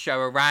Fringe show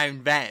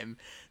around them,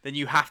 then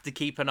you have to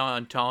keep an eye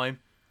on time.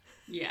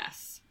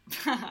 Yes.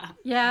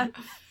 Yeah.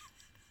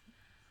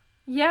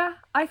 Yeah,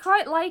 I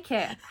quite like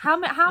it. How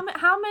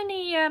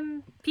many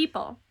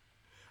people?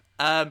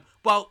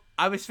 Well,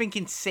 I was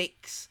thinking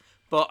 6,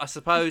 but I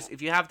suppose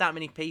if you have that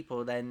many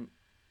people, then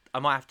I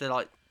might have to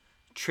like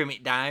trim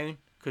it down,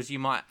 because you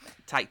might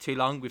take too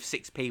long with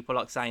 6 people.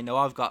 Like saying, no,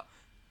 I've got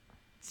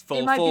 4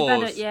 It might fours.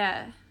 be better.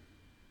 Yeah.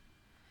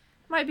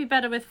 Might be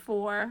better with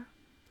 4.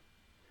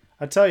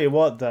 I tell you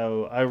what,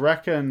 though, I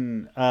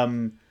reckon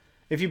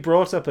if you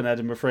brought up an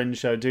Edinburgh Fringe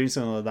show doing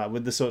something like that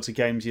with the sorts of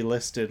games you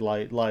listed,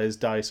 like Liar's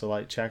Dice or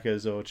like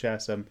checkers or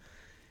chess,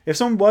 if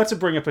someone were to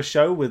bring up a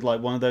show with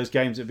like one of those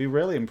games, it'd be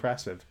really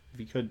impressive if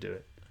you could do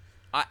it.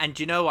 And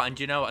do you know what?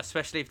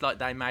 Especially if like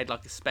they made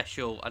like a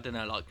special, I don't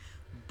know, like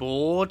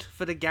board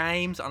for the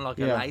games on like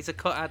a Yeah. laser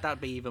cutter,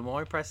 that'd be even more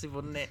impressive,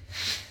 wouldn't it?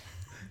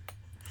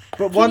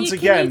 But once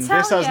again, this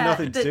has tell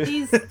nothing to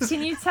that do.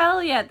 Can you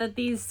tell yet that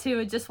these two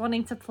are just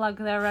wanting to plug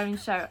their own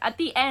show at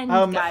the end,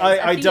 guys? I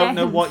at the don't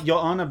know end. what you're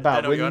on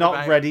about. know what We're you're on not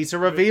about. ready to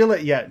reveal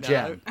it yet, No.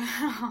 Jen.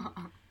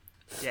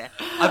 Yeah,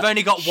 I've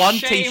only got one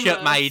T-shirt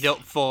Shameless. made up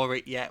for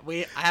it yet.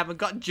 I haven't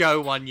got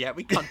Joe one yet.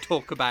 We can't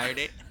talk about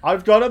it.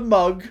 I've got a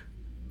mug.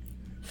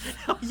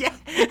 Oh, yeah.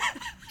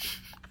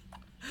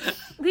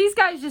 These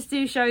guys just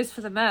do shows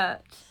for the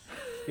merch.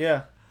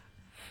 Yeah.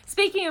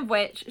 Speaking of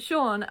which,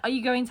 Sean, are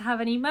you going to have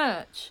any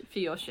merch for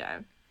your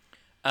show?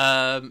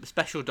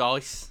 Special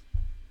dice.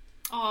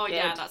 Oh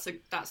yeah, Good.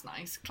 that's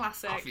nice.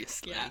 Classic.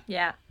 Obviously. Yeah.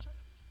 Yeah.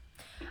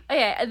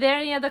 Okay, are there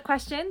any other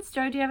questions?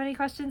 Joe, do you have any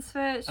questions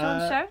for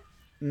Sean's show?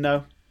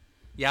 No.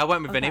 Yeah, I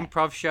went with Okay. an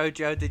improv show,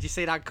 Joe. Did you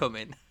see that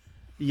coming?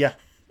 Yeah.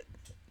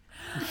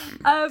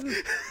 I'm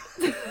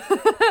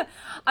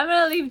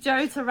gonna leave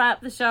Joe to wrap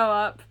the show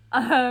up.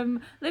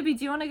 Libby,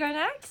 do you want to go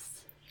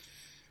next?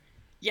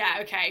 Yeah,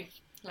 okay.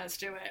 Let's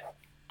do it.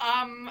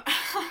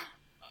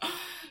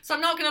 So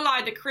I'm not gonna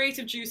lie, the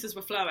creative juices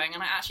were flowing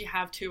and I actually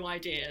have 2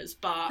 ideas,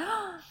 but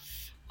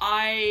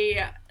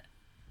I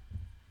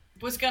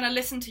was gonna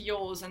listen to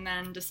yours and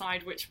then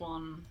decide which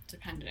one,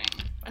 depending.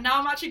 And now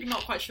I'm actually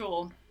not quite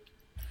sure.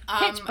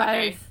 Pitch both.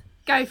 Okay.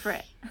 Go for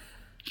it.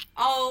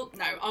 I'll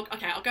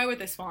go with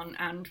this one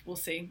and we'll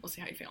see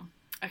how you feel.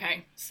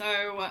 Okay,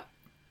 so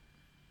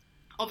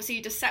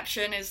obviously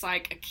deception is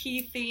like a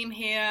key theme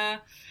here,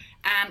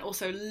 and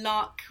also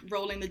luck,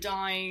 rolling the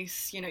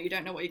dice. You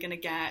don't know what you're going to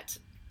get.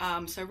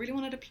 So I really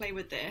wanted to play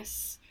with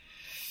this.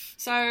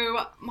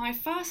 So my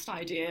first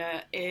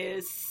idea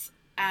is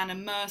an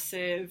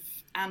immersive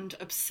and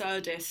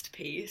absurdist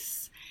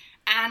piece.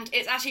 And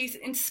it's actually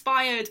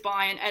inspired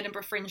by an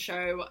Edinburgh Fringe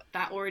show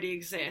that already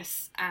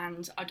exists.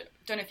 And I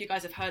don't know if you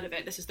guys have heard of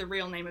it. This is the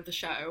real name of the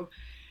show.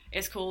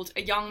 It's called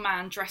A Young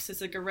Man Dressed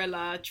as a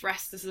Gorilla,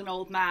 Dressed as an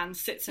Old Man,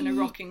 Sits in a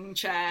Rocking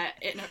Chair,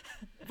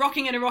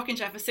 rocking in a rocking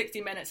chair for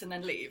 60 minutes and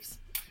then leaves.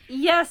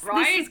 Yes,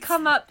 right? This has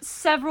come up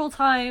several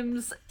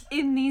times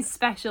in these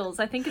specials.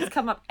 I think it's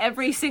come up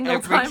every single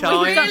time we've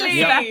done a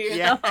Really? special.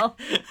 Yeah.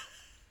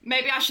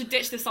 Maybe I should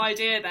ditch this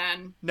idea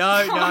then.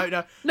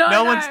 No.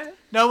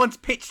 No one's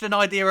pitched an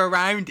idea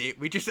around it.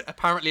 We just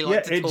apparently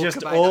like to talk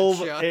about that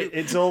show.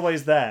 It's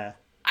always there.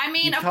 I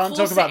mean, You of can't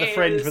course talk about it the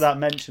Fringe is. without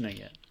mentioning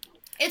it.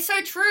 It's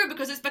so true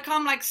because it's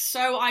become like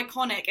so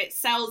iconic. It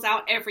sells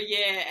out every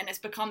year and it's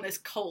become this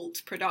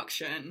cult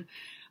production.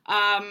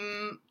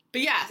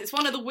 But yeah, it's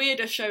one of the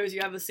weirdest shows you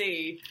ever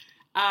see.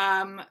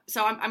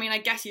 So I mean, I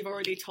guess you've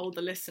already told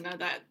the listener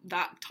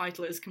that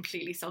title is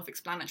completely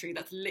self-explanatory.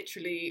 That's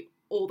literally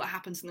all that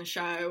happens in the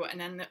show, and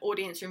then the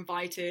audience are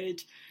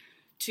invited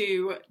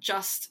to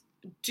just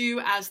do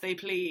as they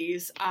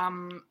please,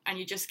 and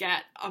you just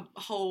get a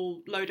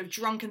whole load of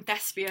drunken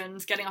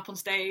thespians getting up on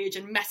stage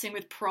and messing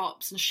with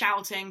props and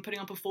shouting, putting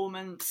on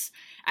performance,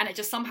 and it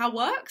just somehow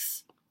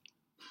works.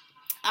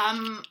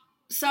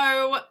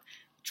 So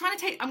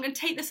I'm going to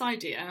take this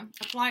idea,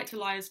 apply it to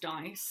Liar's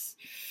Dice.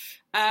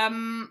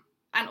 And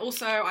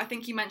also, I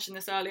think you mentioned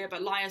this earlier,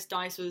 but Liar's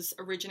Dice was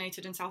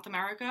originated in South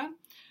America.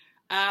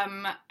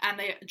 And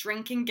the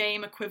drinking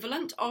game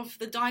equivalent of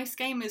the dice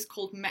game is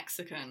called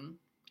Mexican.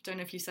 Don't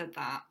know if you said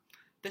that.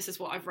 This is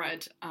what I've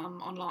read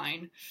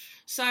online.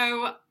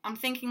 So I'm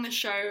thinking the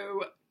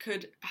show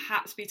could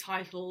perhaps be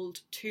titled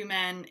Two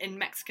Men in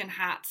Mexican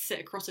Hats Sit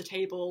Across a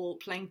Table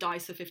Playing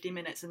Dice for 50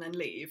 minutes and Then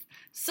Leave.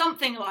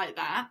 Something like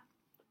that.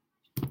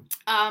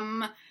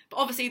 But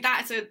obviously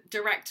that is a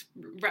direct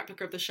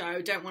replica of the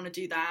show. Don't want to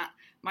do that.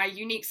 My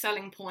unique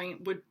selling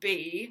point would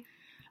be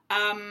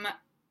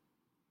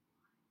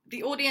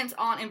the audience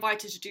aren't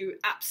invited to do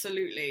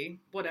absolutely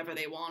whatever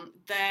they want.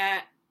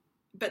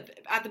 But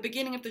at the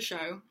beginning of the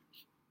show,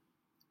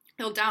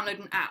 they'll download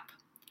an app.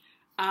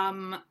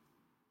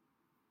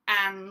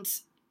 And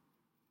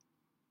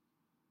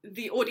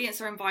the audience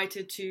are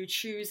invited to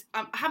choose,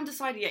 I haven't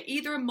decided yet,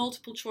 either a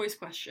multiple choice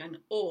question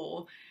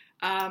or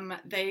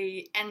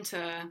they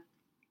enter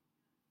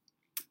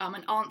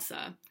an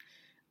answer,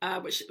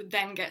 which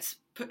then gets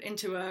put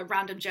into a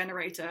random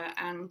generator,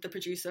 and the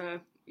producer,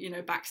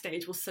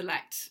 backstage will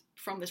select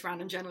from this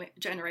random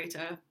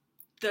generator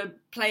the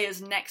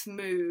player's next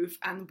move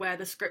and where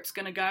the script's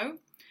going to go.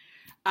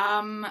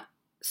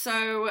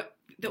 So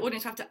the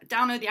audience have to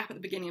download the app at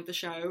the beginning of the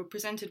show,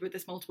 presented with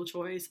this multiple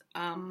choice.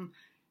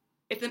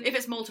 If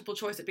it's multiple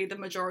choice, it'd be the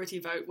majority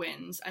vote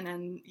wins, and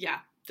then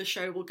the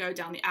show will go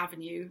down the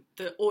avenue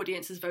the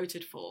audience has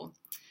voted for.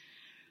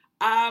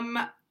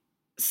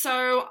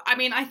 So I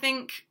mean, I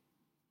think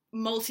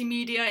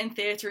multimedia in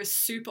theatre is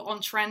super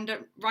on trend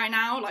right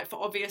now, like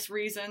for obvious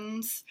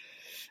reasons.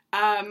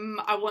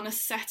 I want to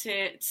set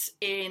it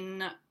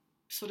in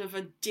sort of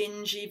a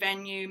dingy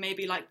venue,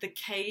 maybe like the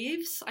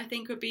Caves, I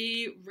think would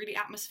be really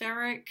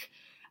atmospheric.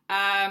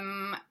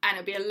 And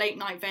it'd be a late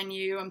night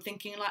venue. I'm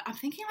thinking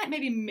like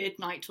maybe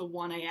midnight to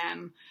 1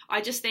 a.m. I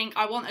just think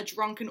I want a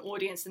drunken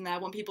audience in there. I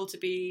want people to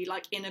be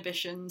like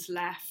inhibitions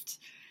left,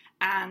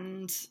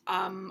 and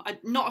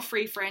not a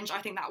free Fringe. I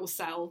think that will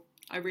sell.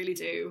 I really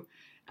do.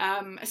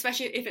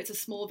 Especially if it's a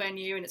small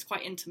venue and it's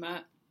quite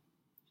intimate.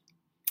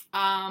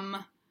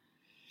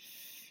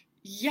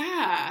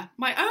 Yeah,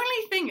 my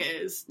only thing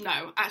is,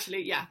 that's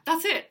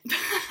it.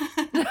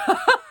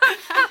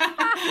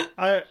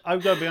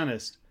 I've got to be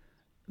honest.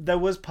 There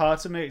was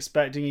part of me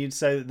expecting you to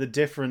say that the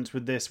difference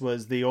with this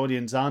was the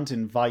audience aren't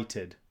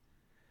invited.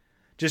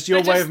 Just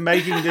your way of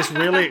making this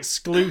really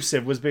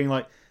exclusive was being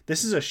like,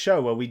 this is a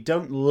show where we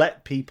don't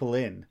let people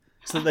in,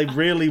 so that they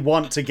really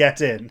want to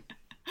get in.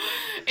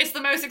 It's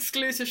the most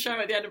exclusive show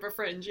at the Edinburgh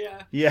Fringe,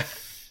 yeah. Yeah.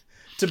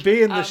 To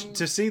be in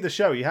to see the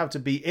show, you have to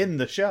be in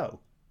the show.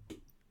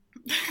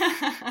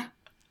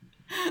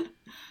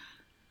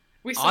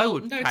 I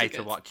would pay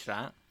to watch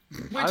that.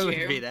 I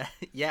would be there.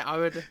 Yeah, I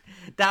would.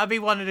 That would be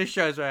one of the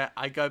shows where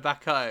I go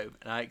back home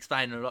and I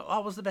explain, like,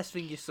 what was the best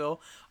thing you saw? I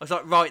was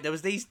like, right, there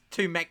was these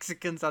two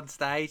Mexicans on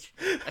stage.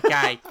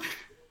 Okay.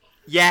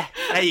 Yeah,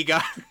 there you go.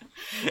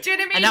 Do you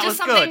know what I mean? And that just was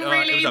something good.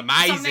 really, It was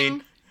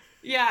amazing.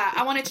 Yeah,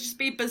 I want it to just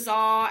be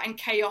bizarre and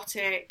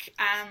chaotic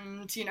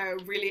and,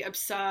 really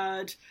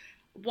absurd.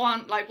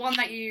 One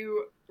that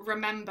you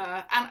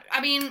remember. And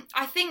I mean,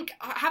 I think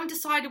I haven't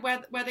decided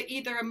whether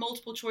either a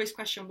multiple choice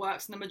question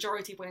works and the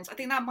majority wins. I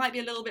think that might be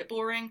a little bit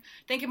boring.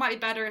 I think it might be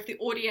better if the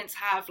audience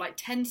have like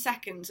 10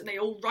 seconds and they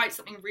all write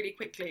something really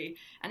quickly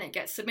and it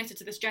gets submitted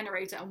to this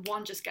generator and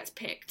one just gets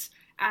picked.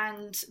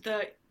 And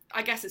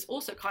I guess it's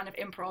also kind of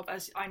improv,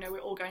 as I know we're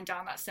all going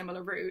down that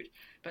similar route,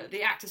 but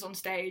the actors on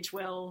stage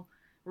will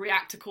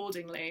react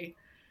accordingly.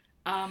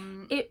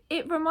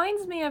 It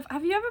reminds me of,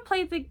 have you ever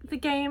played the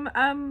game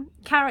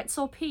Carrots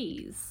or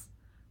Peas?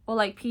 Or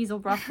like peas or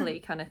broccoli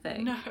kind of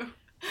thing?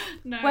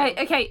 No. Wait,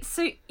 okay,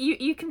 so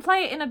you can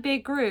play it in a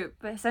big group,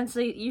 but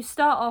essentially you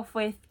start off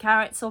with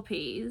carrots or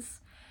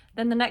peas,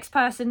 then the next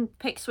person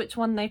picks which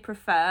one they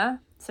prefer.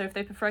 So if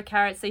they prefer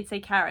carrots, they'd say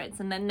carrots,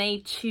 and then they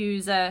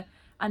choose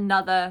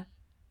another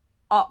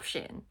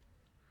option.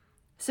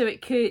 So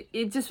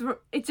it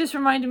just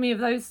reminded me of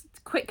those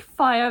quick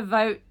fire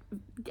vote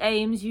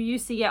games you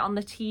used to get on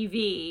the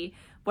TV,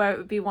 where it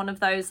would be one of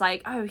those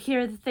like, oh,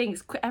 here are the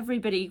things,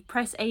 everybody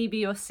press A,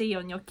 B, or C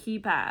on your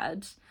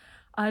keypad.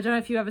 I don't know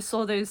if you ever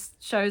saw those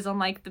shows on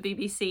like the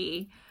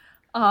BBC.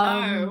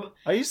 No.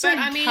 Are you saying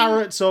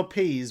Carrots or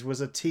Peas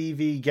was a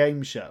TV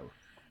game show?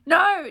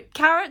 No,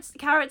 carrots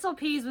or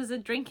peas was a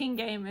drinking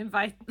game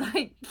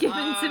given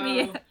to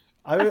me.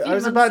 I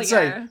was about to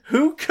say,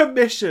 who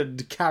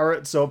commissioned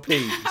Carrots or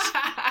Peas?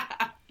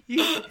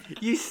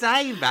 You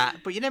say that,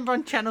 but you remember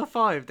on Channel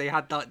 5 they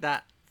had like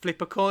that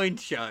flip a coin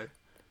show,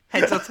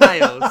 Heads or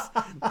Tails.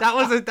 that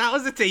was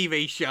a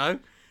TV show.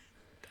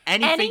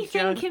 Anything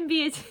can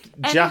be a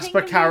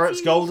Jasper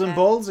Carrot's Golden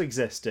Balls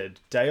existed.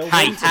 Dale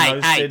Winton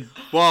hosted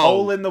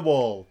Hole in the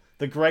Wall,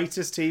 the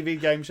greatest TV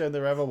game show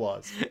there ever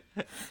was.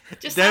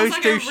 Those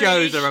two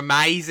shows are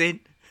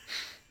amazing.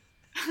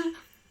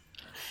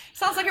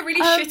 Sounds like a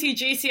really shitty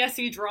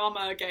GCSE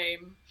drama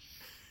game.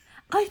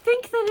 I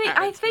think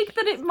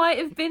that it might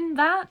have been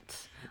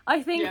that.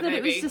 I think that maybe.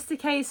 it was just a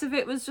case of,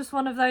 it was just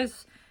one of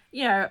those,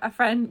 you know, a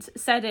friend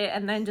said it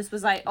and then just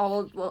was like,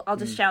 oh, well, I'll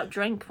just shout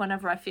drink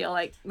whenever I feel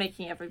like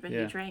making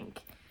everybody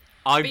drink.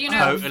 I'm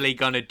totally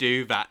going to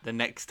do that the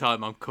next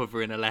time I'm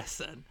covering a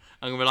lesson.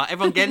 I'm going to be like,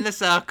 everyone get in a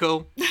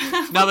circle.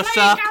 No, a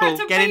circle.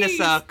 Get in a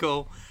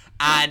circle.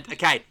 And,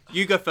 okay,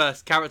 you go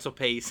first. Carrots or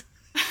peas?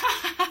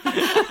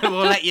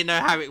 We'll let you know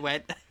how it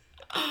went.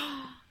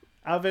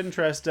 Out of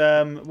interest,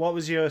 what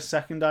was your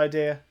second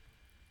idea?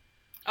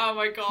 Oh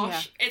my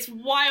gosh. Yeah. It's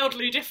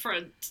wildly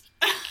different.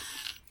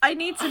 I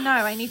need to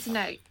know.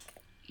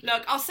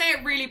 Look, I'll say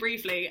it really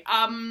briefly.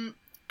 And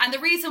the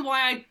reason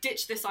why I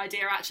ditched this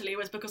idea actually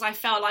was because I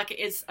felt like it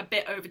is a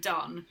bit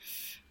overdone.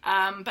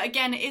 But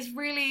again, it is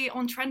really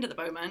on trend at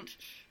the moment.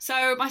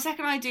 So my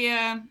second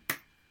idea,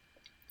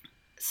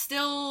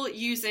 still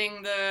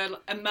using the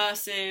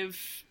immersive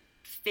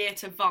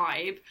theatre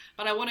vibe,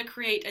 but I want to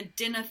create a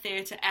dinner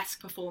theatre-esque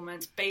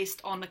performance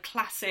based on the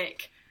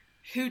classic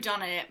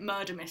whodunit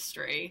murder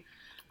mystery.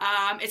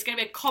 It's going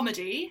to be a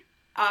comedy,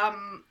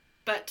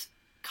 but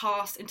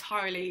cast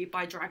entirely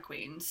by drag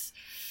queens.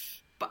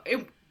 But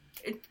it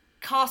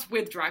cast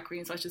with drag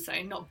queens, I should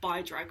say, not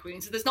by drag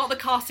queens. So there's not, the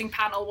casting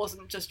panel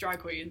wasn't just drag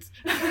queens.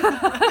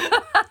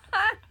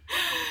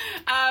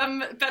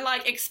 But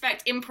like,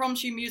 expect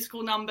impromptu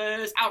musical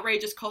numbers,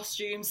 outrageous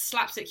costumes,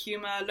 slapstick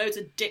humour, loads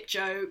of dick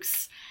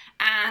jokes,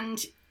 and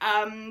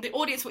the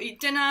audience will eat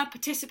dinner,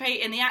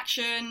 participate in the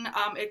action.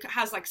 It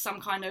has like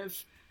some kind of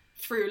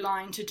through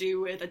line to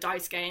do with a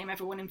dice game,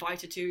 everyone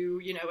invited to,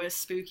 you know, a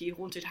spooky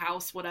haunted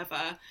house,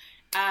 whatever.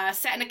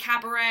 Set in a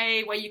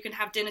cabaret where you can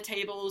have dinner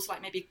tables,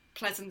 like maybe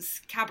Pleasant's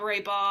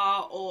Cabaret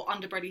Bar or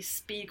Underbready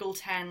Spiegel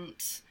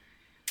Tent.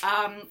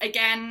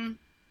 Again,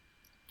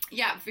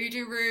 yeah,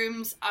 voodoo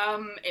rooms.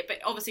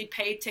 But obviously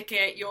paid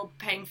ticket, you're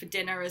paying for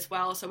dinner as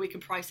well, so we can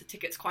price the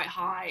tickets quite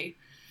high.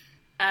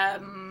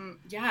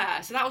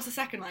 Yeah, so that was the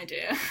second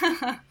idea.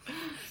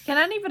 Can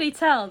anybody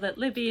tell that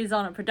Libby is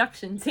on a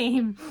production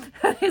team?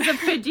 Is a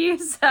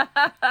producer.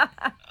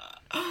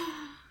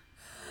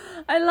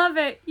 I love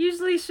it.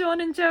 Usually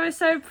Sean and Joe are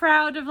so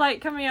proud of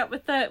like coming up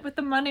with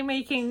the money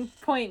making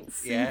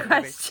points and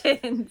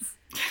questions.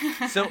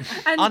 So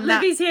and on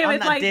Libby's that, here on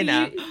with that like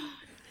dinner,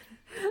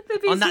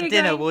 Libby's on that here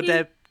dinner, going, will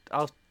there?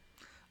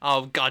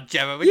 Oh God,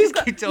 Gemma, we just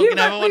keep talking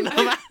over one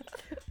another.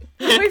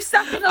 We've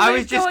stuck in the I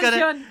was just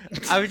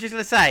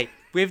gonna say,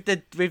 with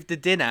the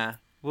dinner,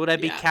 will there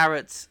be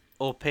carrots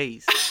or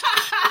peas?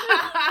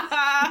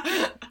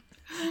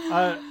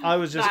 I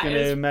was just going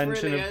to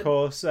mention, brilliant. Of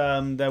course,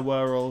 there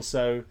were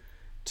also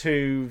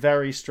two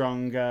very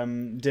strong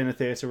dinner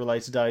theatre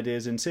related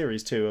ideas in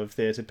series 2 of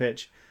Theatre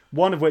Pitch.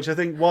 One of which I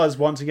think was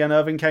once again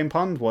Irving Kane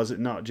Pond, was it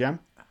not, Jem?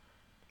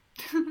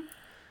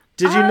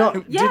 Did you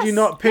not? Yes, did you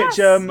not pitch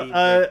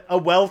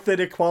a wealth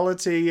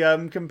inequality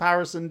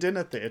comparison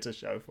dinner theatre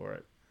show for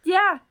it?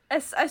 Yeah, a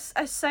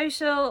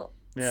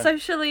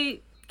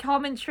socially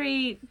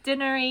commentary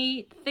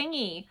dinnery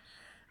thingy,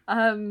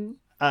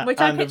 which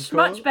I pitched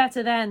much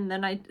better then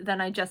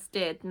than I just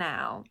did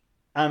now.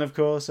 And of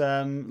course,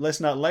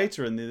 listen out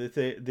later in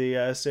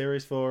the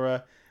series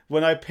for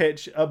when I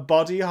pitch a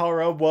body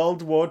horror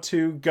World War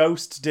II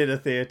ghost dinner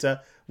theatre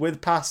with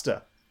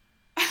pasta.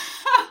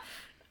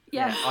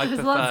 Yeah, I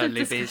prefer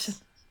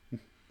Libby's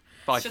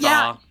by far.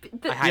 Yeah,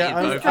 I hate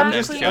both I'm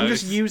of I'm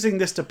just using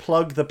this to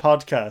plug the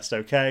podcast,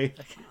 okay?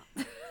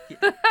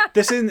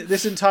 This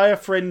entire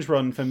Fringe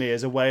run for me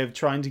is a way of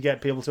trying to get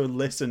people to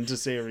listen to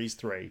Series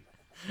 3.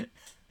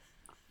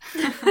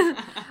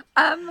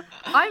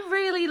 I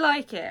really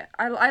like it.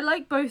 I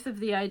like both of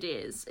the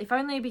ideas, if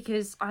only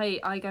because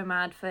I go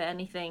mad for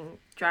anything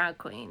drag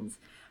queens,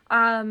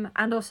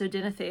 and also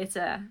dinner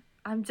theatre.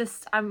 I'm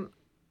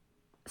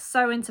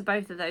so into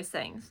both of those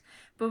things.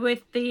 But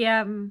with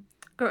the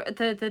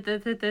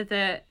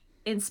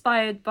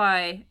inspired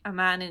by a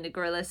man in a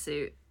gorilla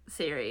suit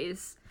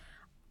series,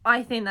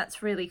 I think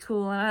that's really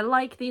cool, and I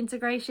like the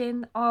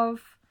integration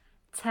of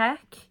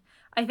tech.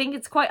 I think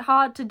it's quite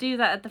hard to do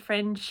that at the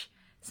Fringe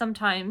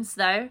sometimes,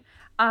 though.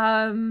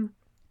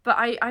 But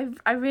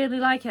I really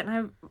like it, and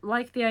I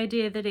like the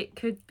idea that it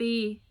could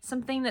be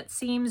something that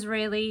seems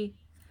really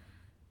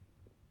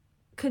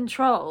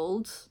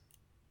controlled,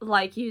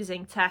 like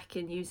using tech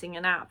and using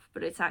an app,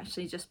 but it's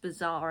actually just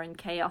bizarre and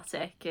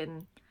chaotic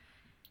and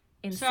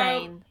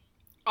insane. So,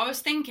 I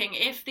was thinking,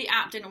 if the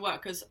app didn't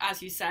work, because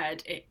as you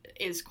said, it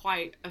is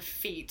quite a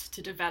feat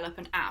to develop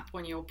an app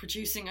when you're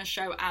producing a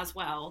show as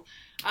well.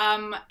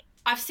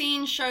 I've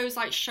seen shows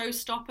like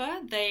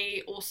Showstopper.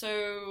 They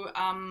also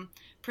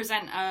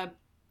present an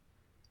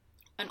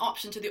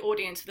option to the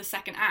audience for the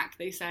second act.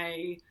 They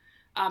say,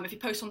 if you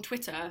post on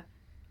Twitter,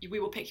 we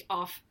will pick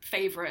our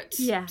favourite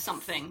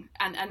something,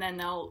 and then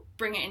they'll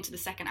bring it into the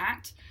second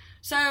act.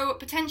 So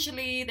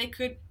potentially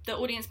the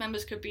audience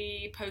members could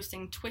be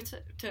posting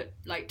Twitter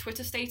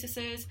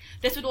statuses.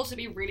 This would also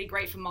be really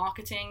great for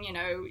marketing. You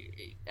know,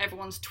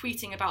 everyone's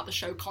tweeting about the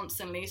show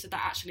constantly, so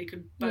that actually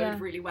could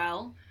bode really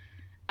well.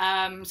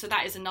 So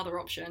that is another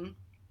option.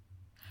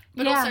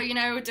 But also, you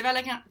know,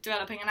 developing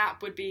an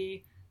app would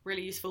be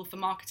really useful for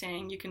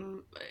marketing. You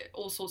can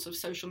all sorts of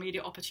social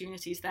media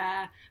opportunities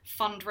there,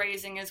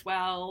 fundraising as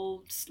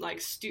well,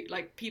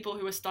 like people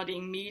who are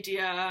studying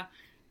media.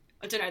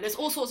 I don't know, there's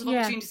all sorts of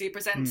opportunities it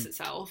presents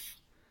itself.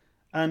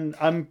 And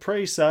I'm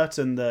pretty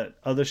certain that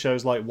other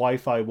shows like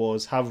Wi-Fi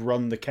Wars have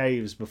run the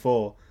caves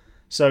before.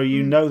 So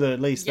you know that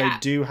at least they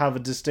do have a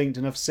distinct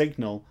enough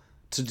signal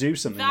to do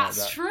something like that.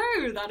 That's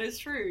true. That is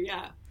true,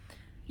 yeah.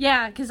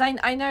 Yeah, because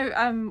I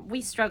know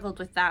we struggled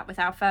with that with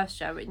our first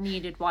show. It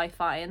needed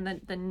Wi-Fi,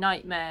 and the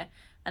nightmare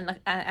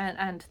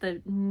and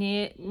the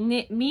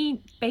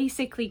me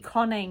basically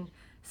conning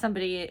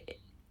somebody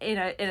in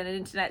an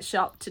internet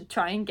shop to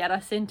try and get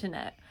us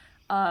internet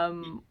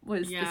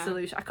was the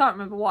solution. I can't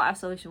remember what our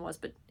solution was,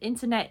 but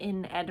internet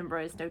in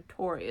Edinburgh is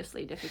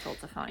notoriously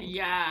difficult to find.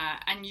 Yeah,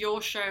 and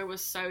your show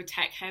was so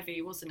tech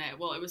heavy, wasn't it?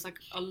 Well, it was like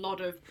a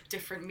lot of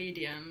different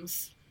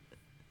mediums.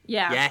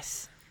 Yeah.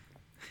 Yes.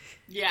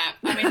 Yeah,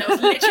 I mean, that was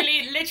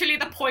literally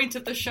the point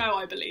of the show,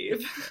 I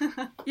believe.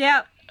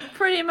 Yeah,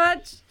 pretty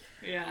much.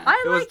 Yeah.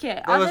 I like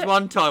it. There was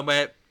one time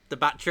where the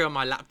battery on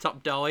my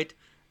laptop died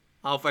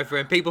halfway through,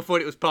 and people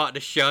thought it was part of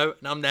the show,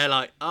 and I'm there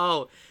like,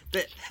 oh,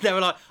 they were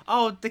like,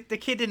 oh, the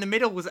kid in the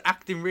middle was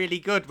acting really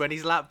good when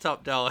his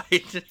laptop died.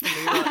 And like,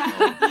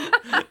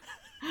 oh.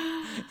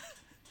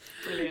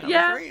 Brilliant.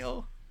 Yeah.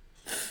 Real.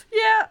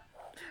 Yeah.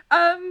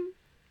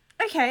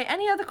 Okay,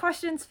 any other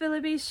questions for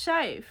Libby's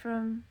show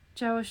from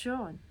Joe or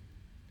Sean?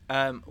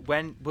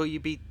 When will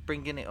you be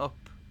bringing it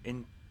up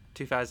in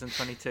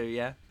 2022?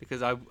 Yeah,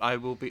 because I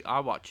will be.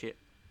 I'll watch it.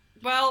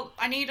 Well,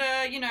 I need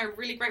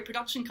really great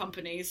production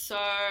companies. So,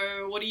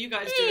 what are you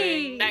guys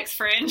doing next,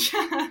 Fringe?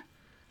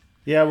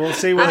 Yeah, we'll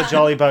see when the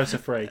Jolly Boats are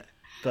free.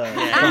 But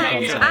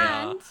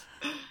And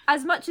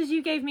as much as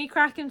you gave me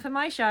Kraken for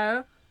my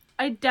show,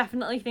 I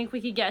definitely think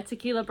we could get a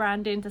tequila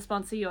brand in to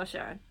sponsor your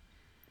show.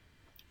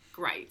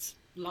 Great,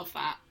 love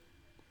that.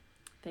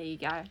 There you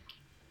go.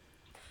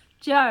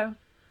 Joe,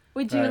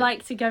 would you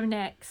like to go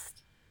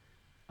next?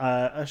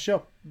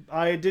 Sure.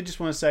 I did just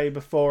want to say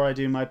before I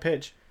do my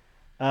pitch,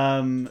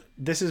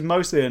 this is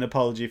mostly an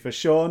apology for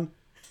Sean.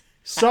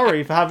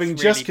 Sorry for having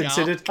just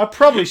considered. I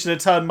probably should have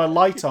turned my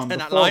light on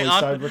before we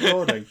started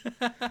recording.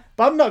 But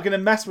I'm not going to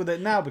mess with it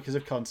now because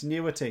of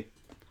continuity.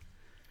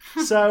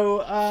 So,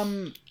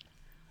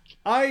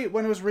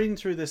 when I was reading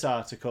through this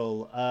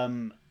article,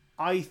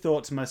 I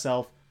thought to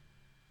myself,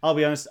 I'll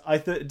be honest, I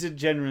did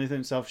genuinely think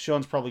to myself,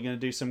 Sean's probably going to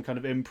do some kind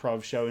of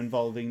improv show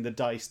involving the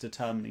dice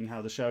determining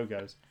how the show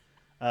goes.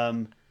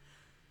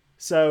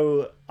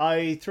 So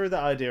I threw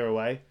that idea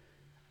away.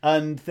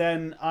 And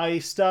then I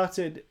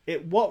started...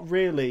 What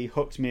really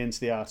hooked me into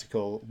the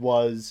article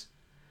was...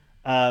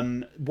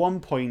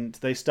 one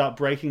point, they start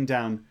breaking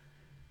down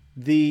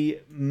the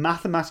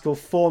mathematical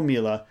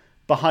formula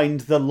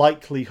behind the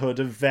likelihood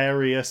of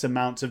various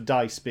amounts of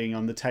dice being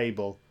on the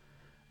table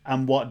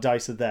and what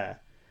dice are there.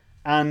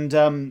 And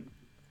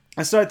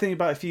I started thinking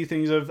about a few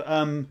things of...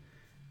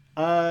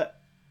 are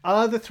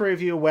the three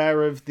of you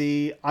aware of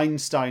the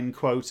Einstein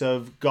quote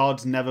of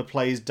God never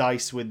plays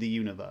dice with the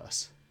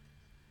universe?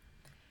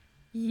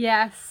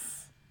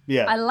 Yes.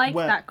 Yeah. I like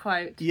that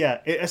quote. Yeah.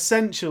 It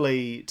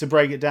essentially, to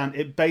break it down,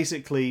 it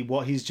basically,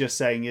 what he's just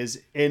saying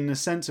is, in the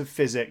sense of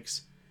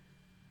physics,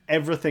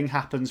 everything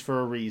happens for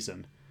a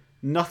reason.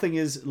 Nothing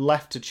is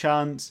left to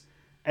chance.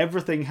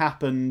 Everything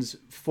happens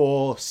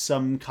for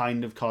some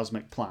kind of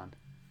cosmic plan.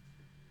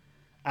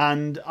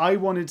 And I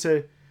wanted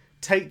to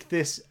take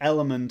this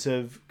element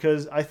of...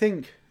 Because I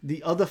think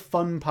the other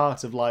fun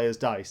part of Liar's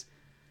Dice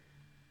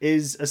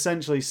is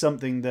essentially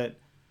something that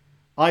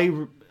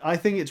I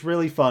think it's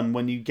really fun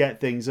when you get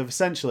things of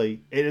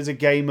essentially it is a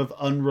game of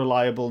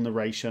unreliable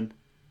narration.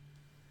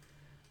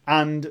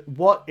 And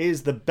what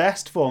is the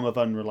best form of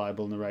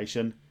unreliable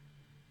narration?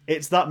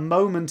 It's that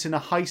moment in a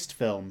heist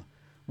film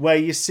where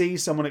you see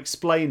someone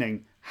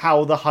explaining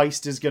how the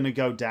heist is going to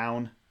go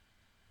down.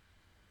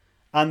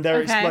 And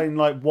they're explaining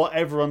like what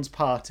everyone's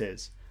part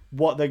is,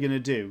 what they're going to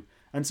do.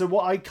 And so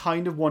what I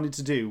kind of wanted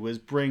to do was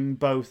bring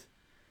both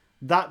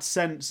that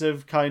sense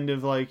of kind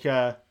of like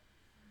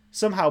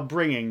somehow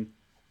bringing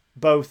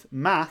both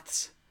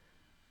maths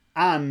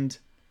and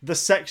the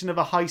section of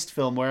a heist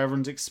film where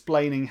everyone's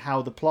explaining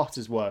how the plot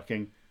is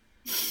working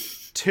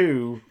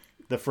to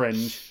the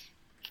Fringe.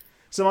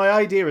 So my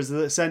idea is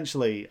that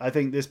essentially, I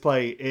think this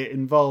play, it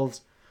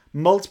involves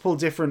multiple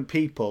different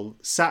people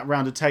sat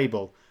around a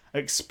table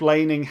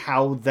explaining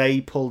how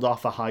they pulled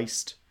off a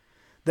heist.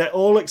 They're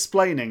all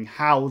explaining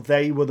how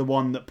they were the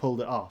one that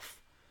pulled it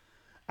off.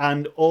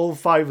 And all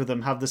 5 of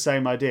them have the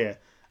same idea.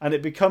 And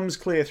it becomes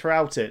clear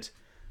throughout it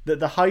that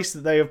the heist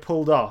that they have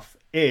pulled off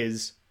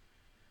is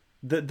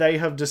that they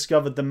have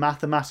discovered the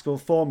mathematical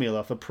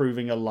formula for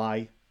proving a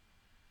lie.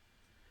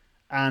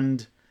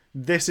 And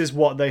this is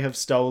what they have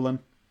stolen.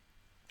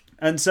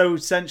 And so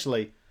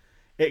essentially,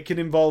 it can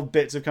involve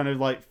bits of kind of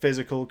like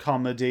physical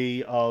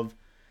comedy,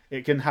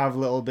 it can have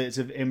little bits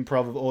of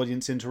improv of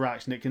audience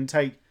interaction. It can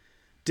take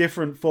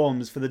different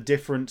forms for the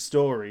different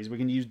stories. We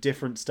can use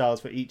different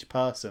styles for each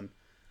person.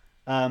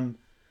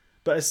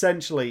 But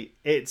essentially,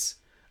 it's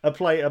a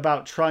play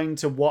about trying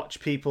to watch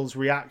people's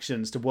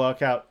reactions to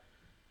work out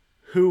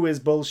who is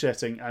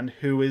bullshitting and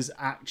who is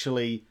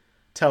actually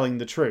telling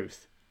the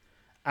truth.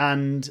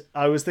 And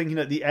I was thinking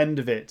at the end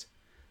of it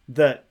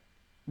that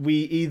we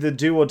either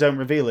do or don't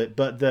reveal it,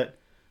 but that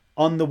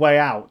on the way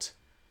out,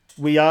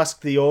 we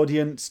ask the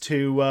audience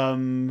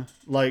to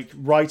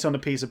write on a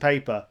piece of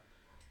paper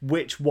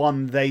which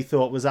one they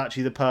thought was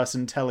actually the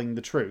person telling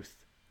the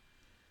truth.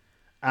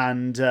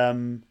 And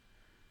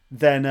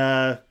then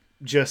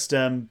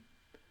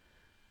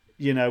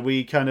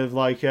we kind of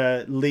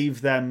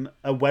leave them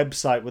a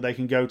website where they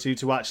can go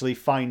to actually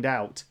find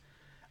out.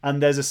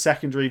 And there's a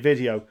secondary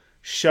video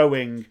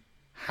showing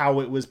how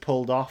it was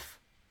pulled off.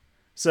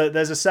 So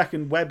there's a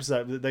second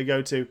website that they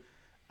go to,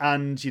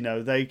 and,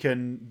 they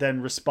can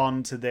then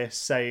respond to this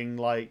saying,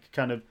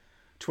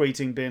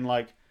 tweeting, being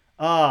like,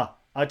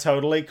 I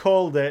totally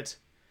called it.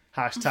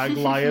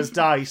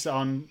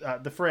 #LiarsDice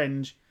at the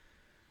Fringe.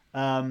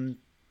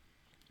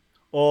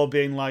 Or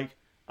being like,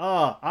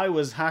 I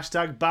was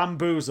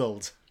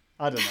 #bamboozled.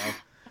 I don't know.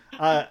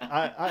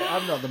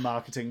 I'm not the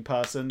marketing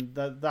person.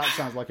 That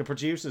sounds like a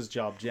producer's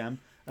job, Jem.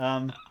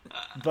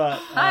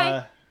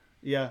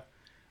 Yeah.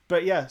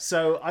 But yeah,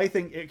 so I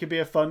think it could be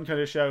a fun kind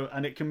of show,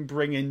 and it can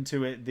bring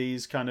into it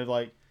these kind of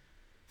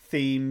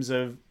themes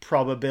of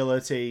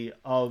probability,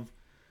 of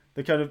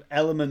the kind of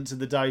elements of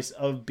the dice,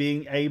 of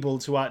being able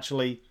to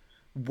actually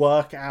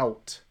work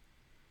out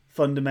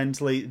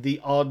fundamentally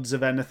the odds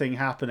of anything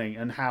happening,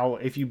 and how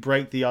if you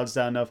break the odds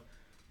down enough,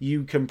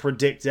 you can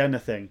predict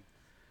anything.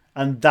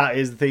 And that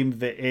is the theme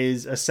of it,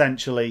 is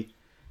essentially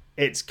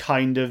it's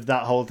kind of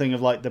that whole thing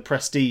of the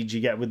prestige you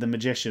get with the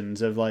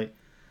magicians, of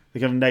the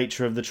kind of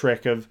nature of the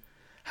trick, of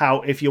how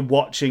if you're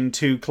watching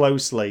too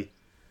closely,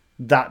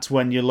 that's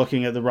when you're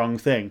looking at the wrong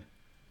thing.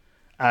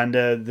 And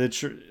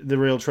the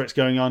real trick's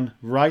going on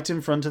right in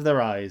front of their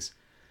eyes.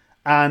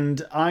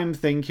 And I'm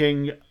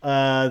thinking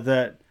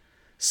that,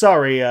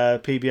 sorry,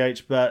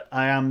 PBH, but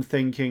I am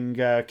thinking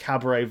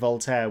Cabaret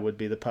Voltaire would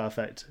be the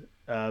perfect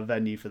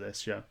venue for this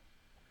show.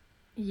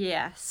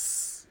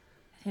 Yes.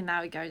 I think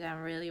that would go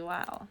down really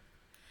well.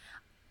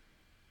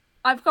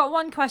 I've got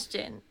one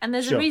question, and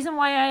there's a reason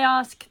why I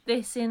ask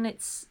this in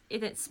its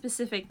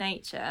specific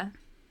nature.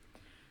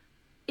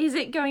 Is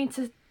it going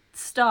to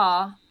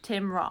star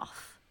Tim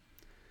Roth?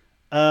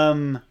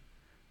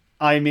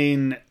 I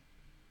mean,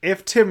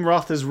 if Tim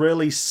Roth has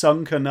really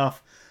sunk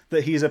enough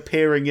that he's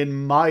appearing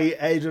in my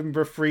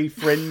Edinburgh Free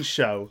Fringe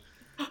show,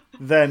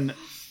 then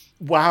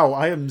wow,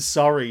 I am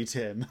sorry,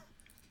 Tim.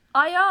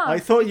 I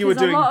thought you were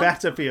doing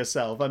better for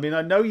yourself. I mean,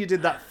 I know you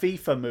did that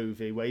FIFA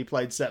movie where you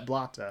played Sepp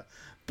Blatter,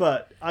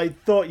 but I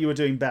thought you were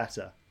doing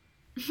better.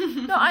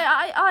 No,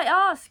 I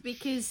ask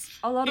because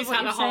a lot of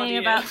what you're saying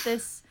about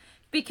this,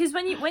 because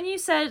when you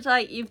said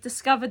you've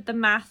discovered the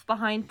math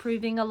behind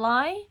proving a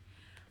lie,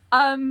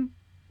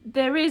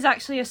 there is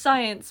actually a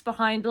science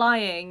behind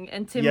lying,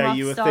 and Tim Roth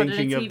you were started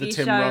thinking a of TV the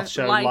Tim show, Roth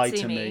show Lie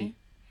to Me.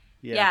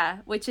 Yeah,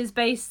 which is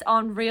based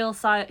on real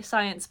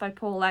science by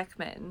Paul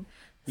Ekman.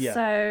 Yeah.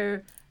 So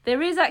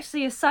there is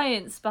actually a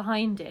science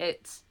behind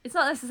it. It's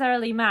not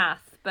necessarily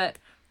math, but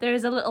there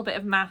is a little bit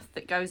of math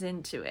that goes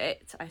into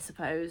it, I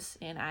suppose,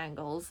 in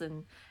angles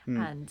and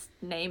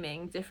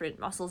naming different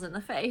muscles in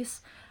the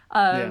face.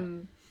 But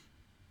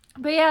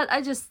yeah,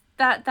 I just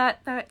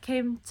that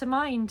came to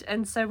mind,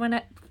 and so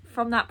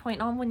from that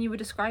point on, when you were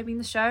describing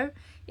the show,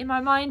 in my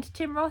mind,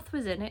 Tim Roth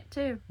was in it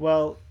too.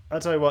 Well,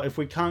 I'll tell you what, if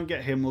we can't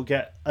get him, we'll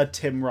get a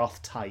Tim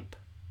Roth type.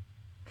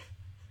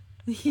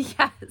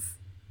 Yes.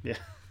 Yeah.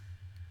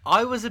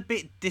 I was a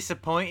bit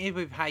disappointed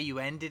with how you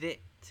ended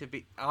it.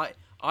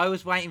 I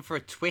was waiting for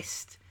a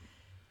twist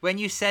when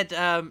you said,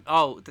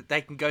 that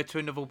they can go to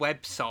another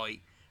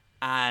website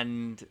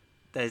and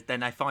then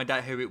they find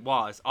out who it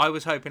was. I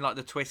was hoping like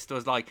the twist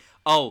was like,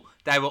 oh,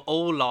 they were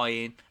all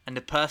lying, and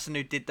the person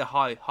who did the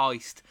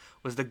heist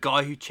was the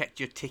guy who checked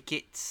your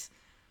tickets.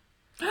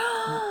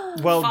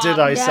 Well, Fun. did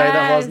I say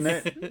that, wasn't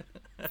Yes. it?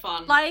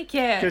 Fun. Like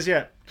it.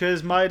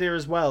 Because my idea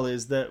as well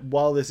is that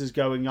while this is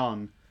going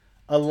on,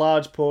 a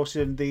large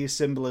portion of the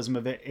symbolism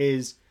of it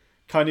is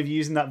kind of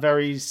using that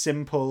very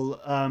simple,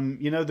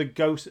 the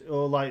ghost,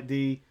 or like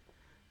the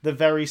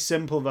very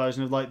simple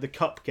version of like the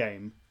cup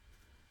game,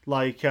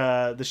 like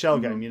the shell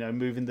game.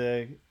 Moving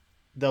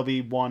there'll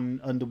be one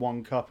under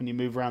one cup, and you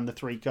move around the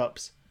 3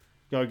 cups.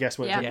 You gotta guess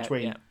what's Yeah. in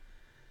between. Yeah.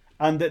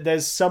 And that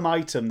there's some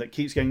item that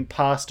keeps getting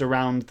passed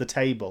around the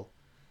table.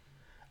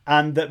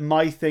 And that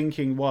my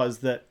thinking was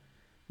that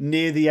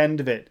near the end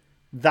of it,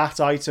 that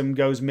item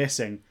goes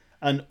missing,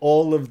 and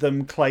all of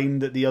them claim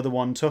that the other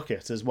one took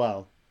it as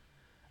well.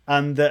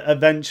 And that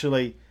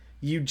eventually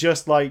you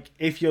just, like,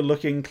 if you're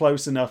looking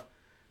close enough,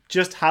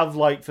 just have,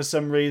 like, for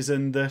some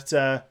reason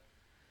that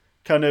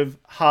kind of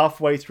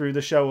halfway through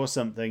the show or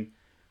something,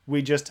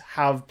 we just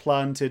have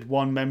planted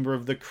one member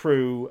of the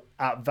crew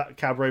at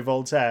Cabaret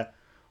Voltaire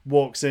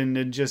walks in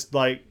and just,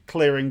 like,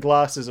 clearing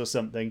glasses or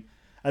something.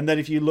 And then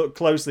if you look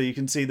closely, you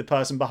can see the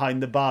person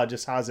behind the bar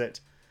just has it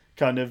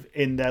kind of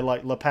in their,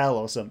 like, lapel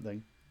or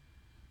something.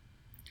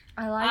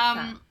 I like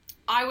that.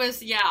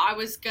 I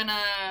was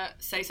gonna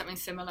say something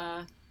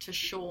similar to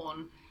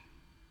Sean.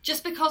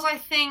 Just because I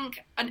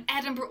think an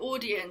Edinburgh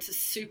audience is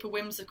super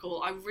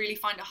whimsical, I really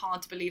find it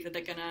hard to believe that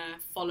they're gonna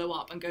follow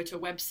up and go to a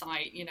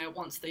website,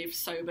 once they've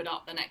sobered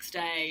up the next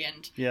day,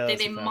 and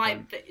they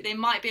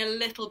might be a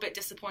little bit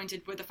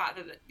disappointed with the fact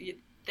that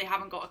they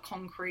haven't got a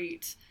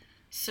concrete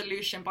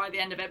solution by the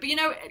end of it. But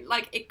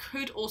it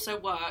could also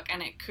work,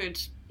 and it could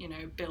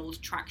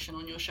build traction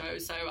on your show.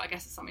 So I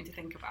guess it's something to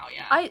think about.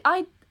 Yeah.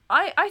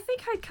 I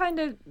think I kind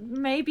of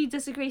maybe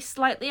disagree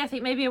slightly. I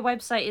think maybe a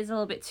website is a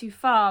little bit too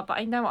far, but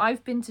I know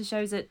I've been to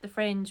shows at the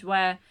Fringe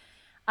where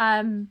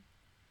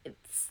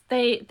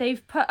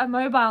they've put a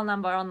mobile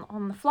number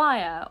on the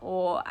flyer,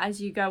 or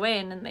as you go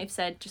in, and they've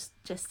said just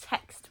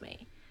text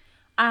me.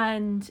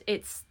 And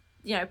it's,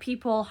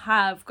 people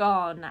have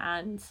gone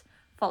and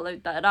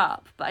followed that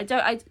up. But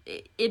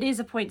it is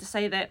a point to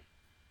say that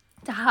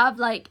to have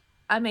like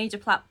a major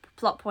plot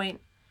point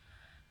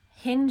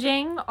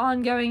hinging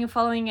on going and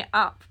following it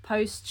up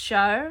post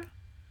show,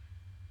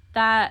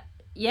 that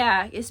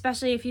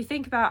especially if you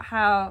think about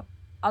how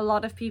a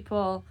lot of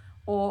people,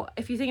 or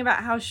if you think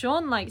about how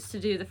Sean likes to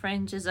do the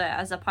Fringe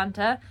as a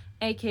punter,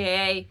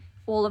 aka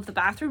all of the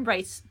bathroom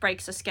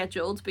breaks are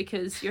scheduled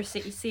because you're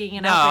seeing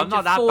an average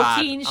of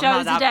 14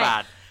 shows a day.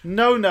 Bad.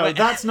 No,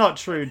 that's not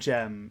true,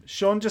 Jem.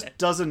 Sean just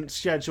doesn't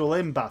schedule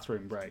in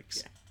bathroom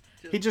breaks.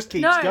 He just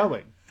keeps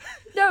going.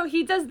 No,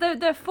 he does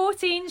the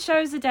 14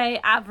 shows a day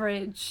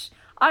average.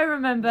 I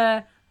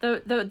remember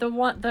the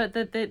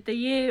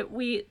year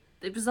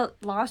it was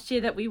last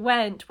year that we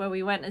went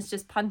as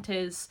just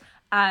punters,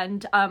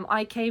 and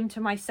I came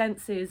to my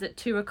senses at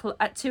 2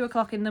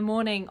 o'clock in the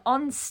morning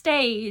on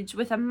stage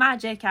with a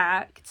magic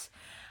act,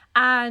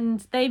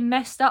 and they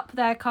messed up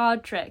their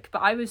card trick. But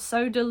I was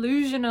so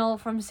delusional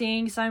from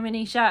seeing so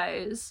many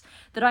shows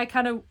that I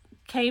kind of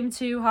came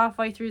to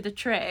halfway through the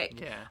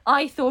trick. Yeah.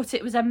 I thought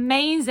it was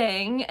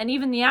amazing, and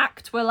even the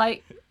act were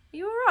like,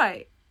 "You all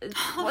right?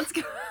 What's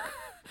going?"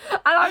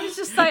 And I was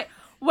just like,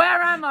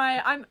 "Where am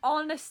I? I'm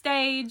on a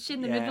stage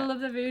in the middle of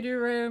the Voodoo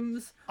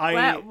Rooms.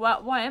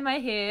 Why am I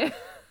here?"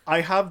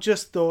 I have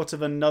just thought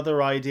of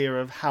another idea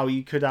of how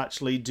you could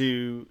actually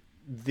do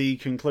the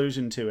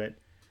conclusion to it.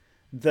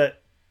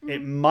 That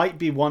it might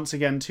be once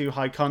again too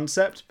high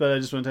concept, but I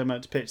just want to take a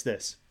moment to pitch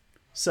this.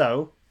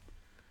 So,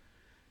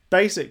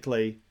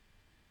 basically,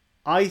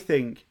 I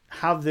think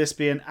have this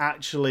be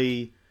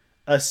actually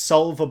a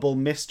solvable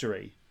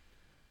mystery.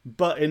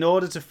 But in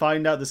order to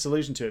find out the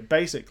solution to it,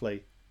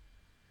 basically,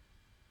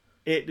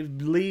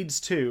 it leads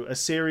to a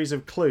series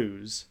of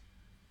clues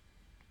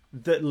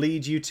that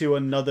lead you to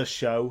another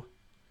show.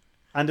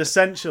 And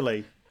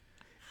essentially,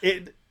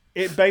 it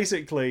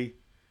basically,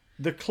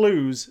 the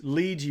clues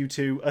lead you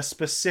to a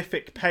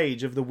specific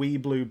page of the Wee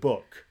Blue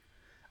Book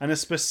and a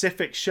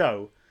specific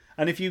show.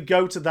 And if you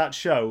go to that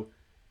show,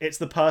 it's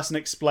the person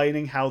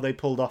explaining how they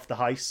pulled off the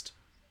heist.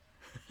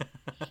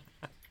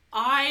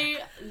 I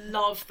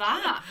love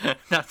that.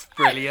 That's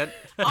brilliant.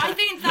 I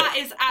think that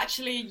is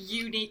actually a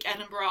unique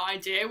Edinburgh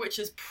idea, which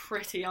is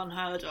pretty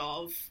unheard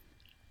of.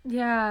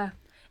 Yeah.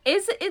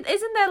 Isn't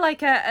there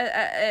like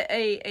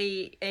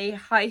a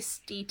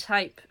heisty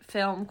type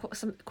film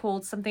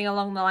called something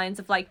along the lines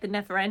of like The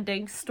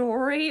Never-Ending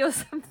Story or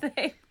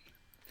something?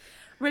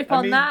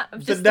 That.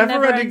 The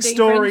Never-Ending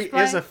Story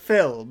is a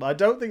film. I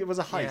don't think it was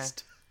a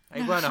heist. Yeah.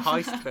 It wasn't a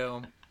heist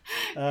film.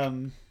 Are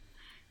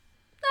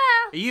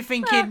you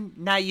thinking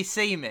Now You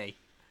See Me?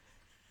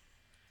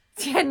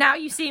 Yeah, Now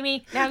You See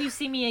Me. Now You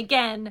See Me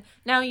again.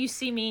 Now You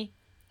See Me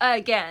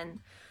again.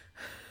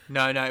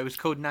 No, it was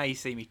called Now You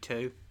See Me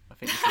 2.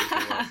 think the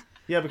sequel was.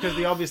 Yeah, because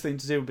the obvious thing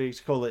to do would be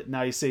to call it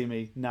 "Now You See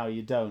Me, Now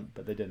You Don't,"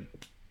 but they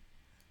didn't.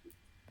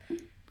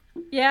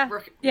 Yeah,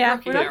 Rookie we're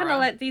not going to era.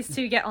 let these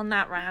two get on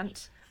that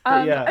rant.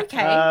 But yeah,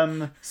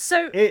 Okay,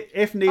 so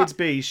if needs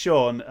be,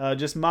 Sean,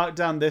 just mark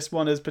down this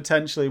one as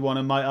potentially one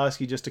I might ask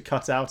you just to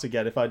cut out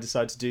again if I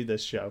decide to do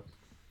this show.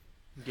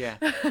 Yeah.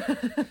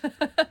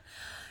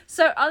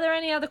 so are there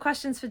any other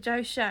questions for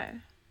Joe's show?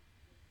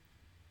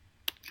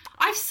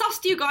 I've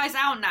sussed you guys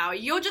out now.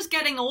 You're just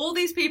getting all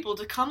these people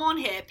to come on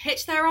here,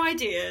 pitch their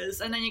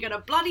ideas, and then you're going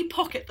to bloody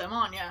pocket them,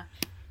 aren't you?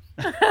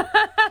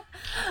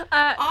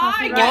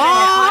 I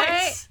get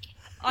it.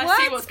 I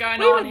see what's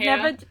going on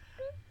here.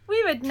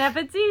 We would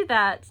never do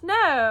that.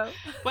 No.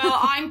 Well,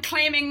 I'm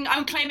claiming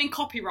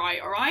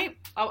copyright. All right.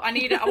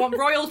 I want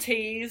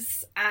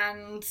royalties,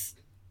 and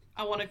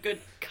I want a good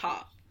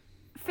cut.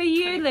 For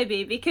you,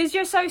 Libby, because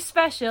you're so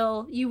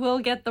special, you will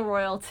get the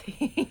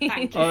royalty.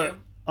 Thank you.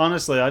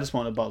 Honestly, I just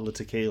want a bottle of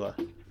tequila.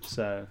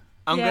 So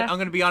I'm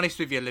going to be honest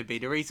with you, Libby.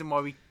 The reason why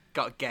we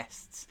got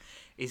guests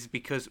is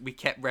because we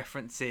kept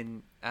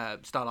referencing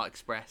Starlight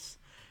Express.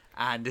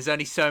 And there's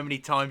only so many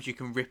times you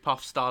can rip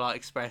off Starlight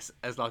Express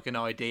as like an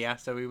idea,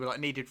 so we were like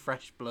needed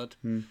fresh blood.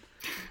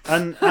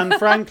 And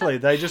frankly,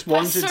 they just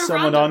wanted so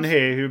someone random. on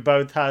here who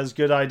both has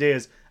good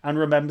ideas and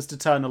remembers to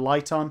turn a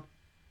light on.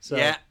 So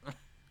Yeah,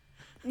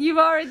 You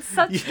are in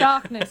such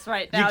darkness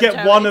right now. get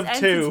Joe. one It's of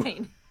two.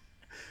 entertaining.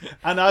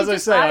 And as You I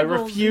just say, I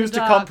eyeballs refuse in to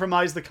the dark.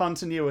 compromise the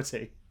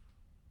continuity.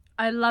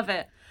 I love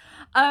it.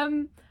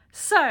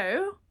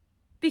 So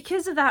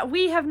because of that,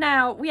 we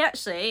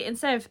actually,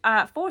 instead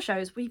of 4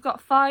 shows, we've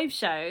got 5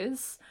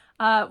 shows.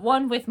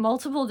 One with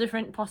multiple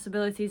different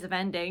possibilities of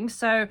endings.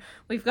 So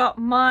we've got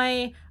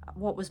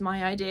what was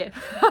my idea?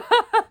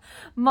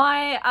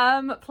 my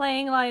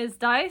playing Liar's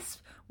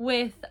Dice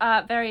with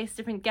various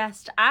different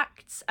guest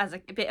acts as a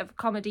bit of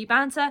comedy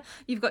banter.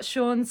 You've got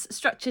Sean's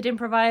structured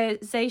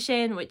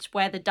improvisation,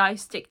 where the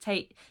dice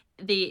dictate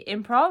the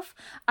improv.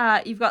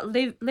 You've got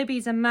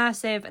Libby's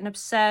immersive and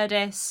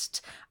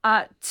absurdist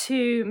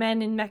 2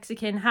 men in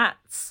Mexican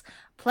hats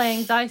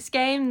playing dice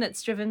game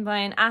that's driven by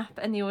an app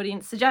and the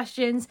audience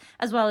suggestions,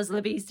 as well as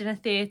Libby's Dinner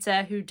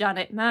Theatre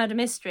whodunit murder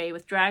mystery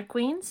with drag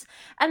queens.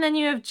 And then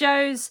you have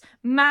Joe's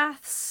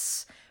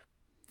maths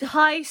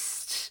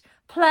heist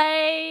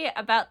play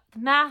about the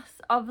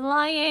math of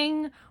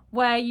lying,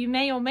 where you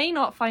may or may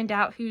not find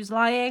out who's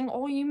lying,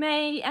 or you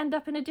may end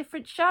up in a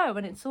different show,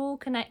 and it's all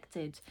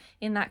connected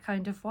in that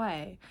kind of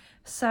way.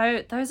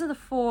 So those are the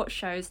 4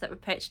 shows that were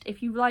pitched.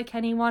 If you like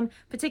anyone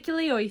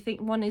particularly, or you think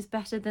one is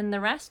better than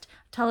the rest,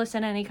 tell us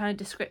in any kind of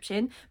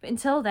description. But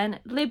until then,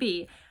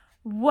 Libby,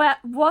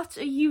 what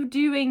are you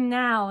doing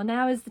now?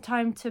 Now is the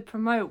time to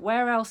promote.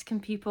 Where else can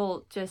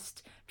people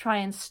just try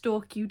and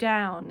stalk you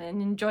down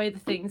and enjoy the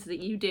things that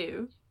you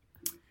do?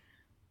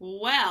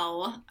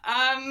 Well,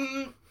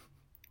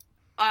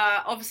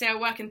 obviously I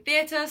work in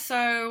theatre,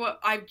 so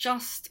I've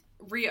just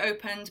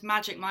reopened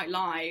Magic Mike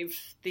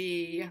Live,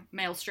 the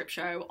male strip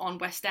show on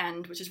West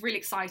End, which is really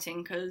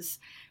exciting because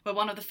we're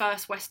one of the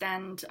first West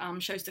End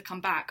shows to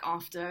come back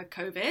after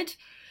COVID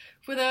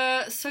with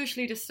a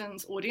socially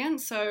distanced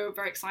audience, so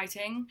very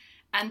exciting.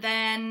 And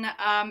then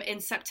in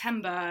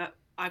September,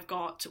 I've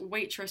got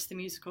Waitress the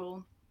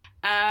Musical.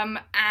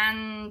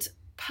 And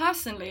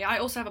personally, I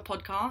also have a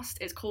podcast.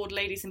 It's called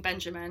Ladies and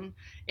Benjamin.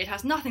 It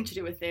has nothing to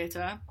do with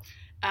theatre.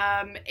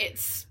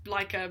 It's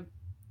like a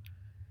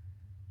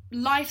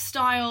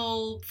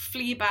lifestyle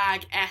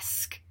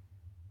Fleabag-esque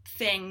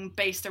thing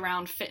based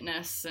around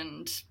fitness,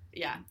 and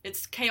yeah,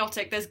 it's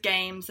chaotic. There's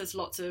games, there's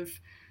lots of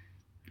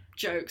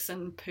jokes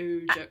and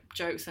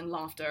jokes and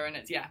laughter, and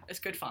it's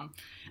good fun.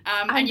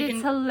 And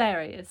it's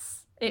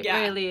hilarious. It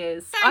really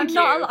is. Thank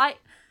you.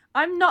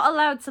 I'm not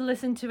allowed to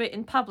listen to it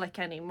in public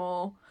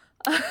anymore.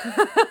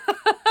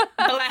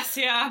 Bless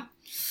ya.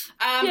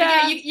 But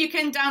yeah, you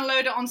can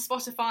download it on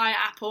Spotify,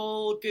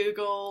 Apple,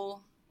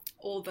 Google,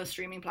 all the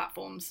streaming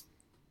platforms.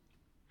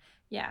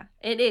 Yeah,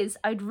 it is.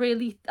 I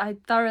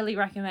thoroughly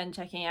recommend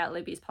checking out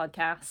Libby's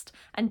podcast.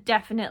 And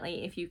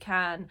definitely, if you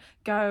can,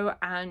 go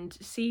and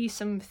see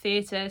some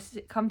theatre,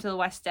 come to the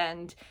West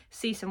End,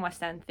 see some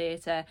West End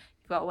theatre.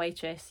 You've got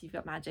Waitress, you've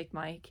got Magic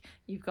Mike,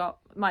 you've got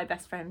My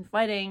Best Friend's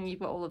Wedding,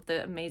 you've got all of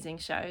the amazing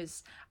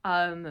shows,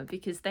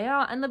 because they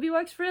are, and Libby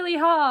works really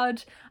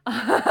hard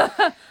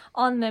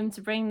on them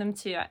to bring them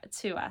to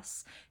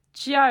us.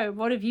 Joe,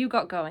 what have you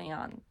got going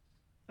on?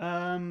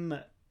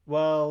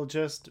 Well,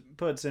 just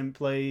put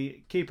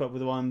simply, keep up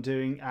with what I'm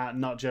doing at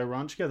Not Joe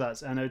Ronchka.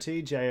 That's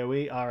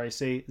NotJoeRaczka.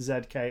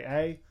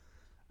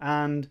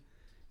 And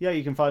yeah,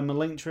 you can find my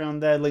Linktree on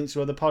there, links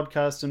to other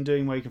podcasts I'm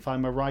doing where you can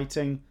find my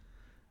writing.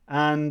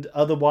 And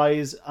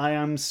otherwise, I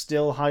am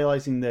still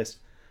highlighting this.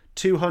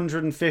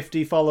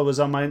 250 followers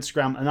on my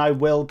Instagram, and I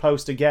will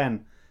post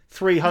again.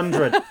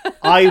 300.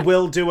 I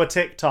will do a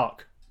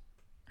TikTok.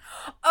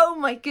 Oh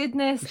my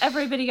goodness.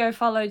 Everybody go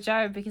follow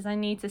Joe because I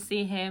need to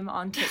see him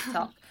on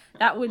TikTok.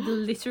 That would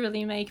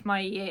literally make my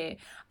year.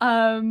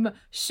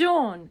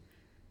 Sean,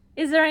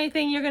 is there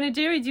anything you're going to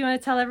do? Or do you want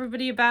to tell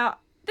everybody about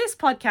this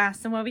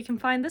podcast and where we can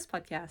find this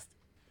podcast?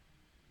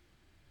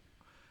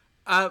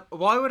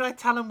 Why would I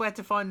tell them where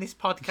to find this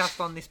podcast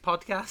on this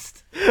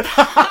podcast?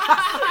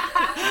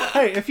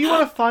 Hey, if you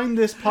want to find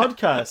this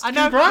podcast, I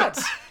know,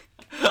 congrats.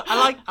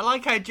 I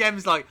like how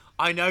Jem's like,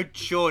 I know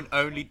Sean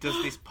only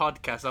does this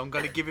podcast, so I'm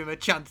going to give him a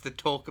chance to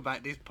talk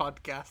about this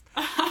podcast.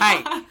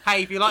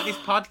 Hey, if you like this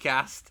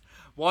podcast,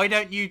 why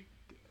don't you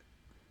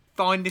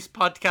find this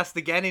podcast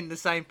again in the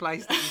same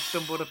place that you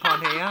stumbled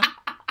upon here?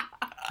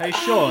 Hey,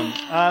 Sean,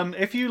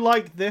 if you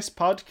like this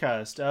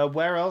podcast,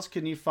 where else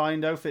can you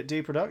find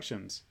OFIT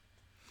Productions?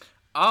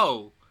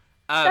 Oh.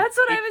 That's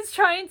what I was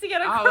trying to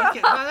get across. Oh,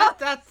 okay. No,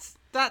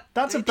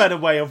 That's a better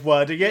way of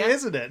wording it,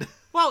 isn't it?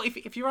 Well,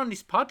 if you're on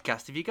this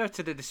podcast, if you go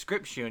to the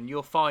description,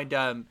 you'll find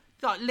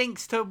like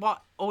links to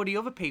what all the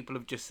other people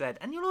have just said,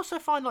 and you'll also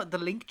find like the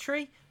link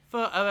tree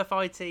for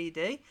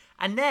OFITD,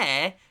 and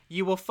there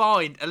you will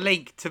find a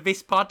link to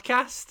this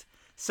podcast.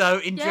 So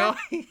enjoy.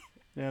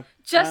 Yeah.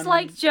 Just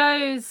like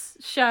Joe's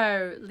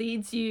show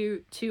leads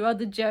you to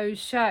other Joe's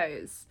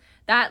shows,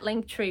 that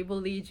link tree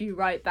will lead you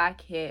right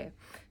back here.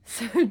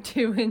 So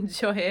do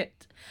enjoy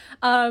it.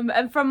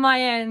 And from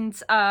my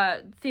end,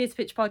 Theatre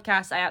Pitch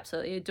Podcast, I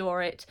absolutely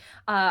adore it.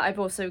 I've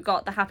also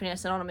got the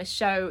Happiness Anonymous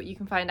show. You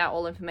can find out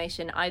all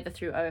information either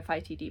through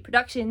OFITD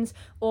Productions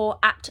or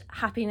at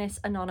Happiness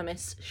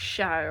Anonymous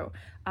Show,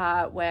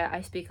 where I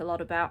speak a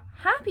lot about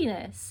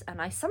happiness,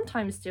 and I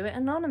sometimes do it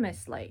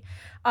anonymously.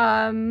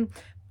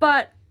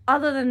 But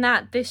other than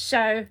that, this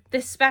show,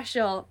 this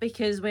special,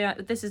 because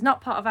this is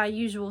not part of our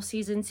usual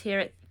seasons here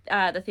at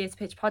the Theatre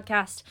Pitch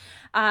Podcast.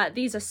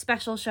 These are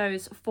special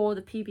shows for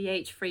the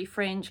PBH Free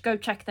Fringe. Go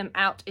check them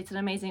out. It's an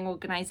amazing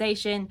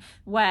organisation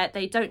where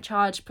they don't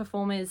charge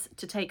performers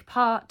to take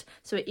part,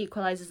 so it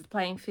equalises the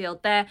playing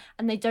field there,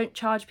 and they don't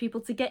charge people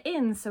to get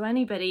in, so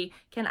anybody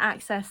can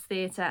access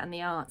theatre and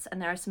the arts.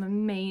 And there are some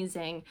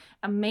amazing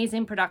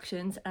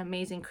productions and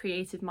amazing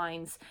creative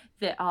minds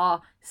that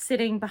are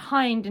sitting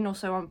behind and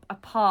also a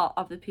part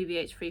of the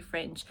PBH Free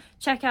Fringe.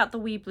 Check out the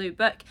Wee Blue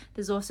Book.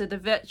 There's also the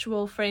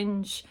virtual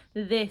Fringe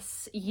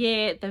this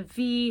year, the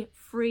V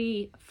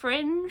Free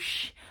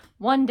Fringe.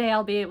 One day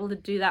I'll be able to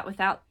do that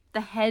without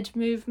the head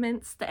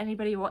movements that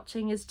anybody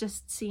watching has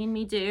just seen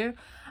me do.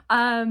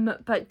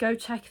 But go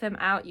check them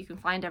out. You can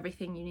find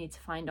everything you need to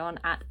find on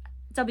at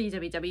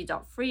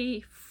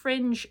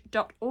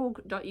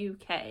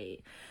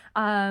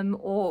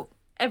www.freefringe.org.uk, or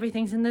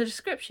everything's in the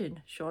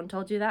description. Sean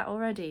told you that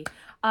already.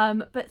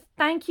 But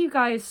thank you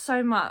guys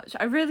so much.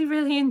 I really,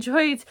 really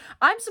enjoyed.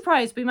 I'm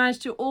surprised we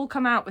managed to all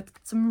come out with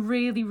some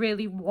really,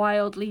 really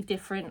wildly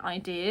different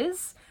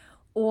ideas,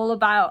 all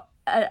about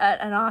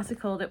an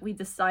article that we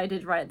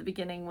decided right at the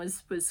beginning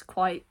was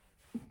quite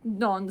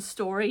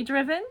non-story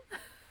driven.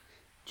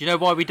 Do you know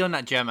why we done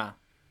that, Gemma?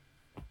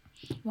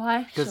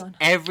 Why? Because Sean?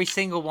 every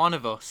single one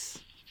of us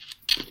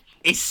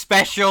is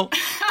special.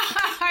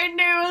 I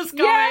knew it was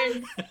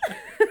going.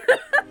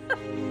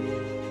 Yes!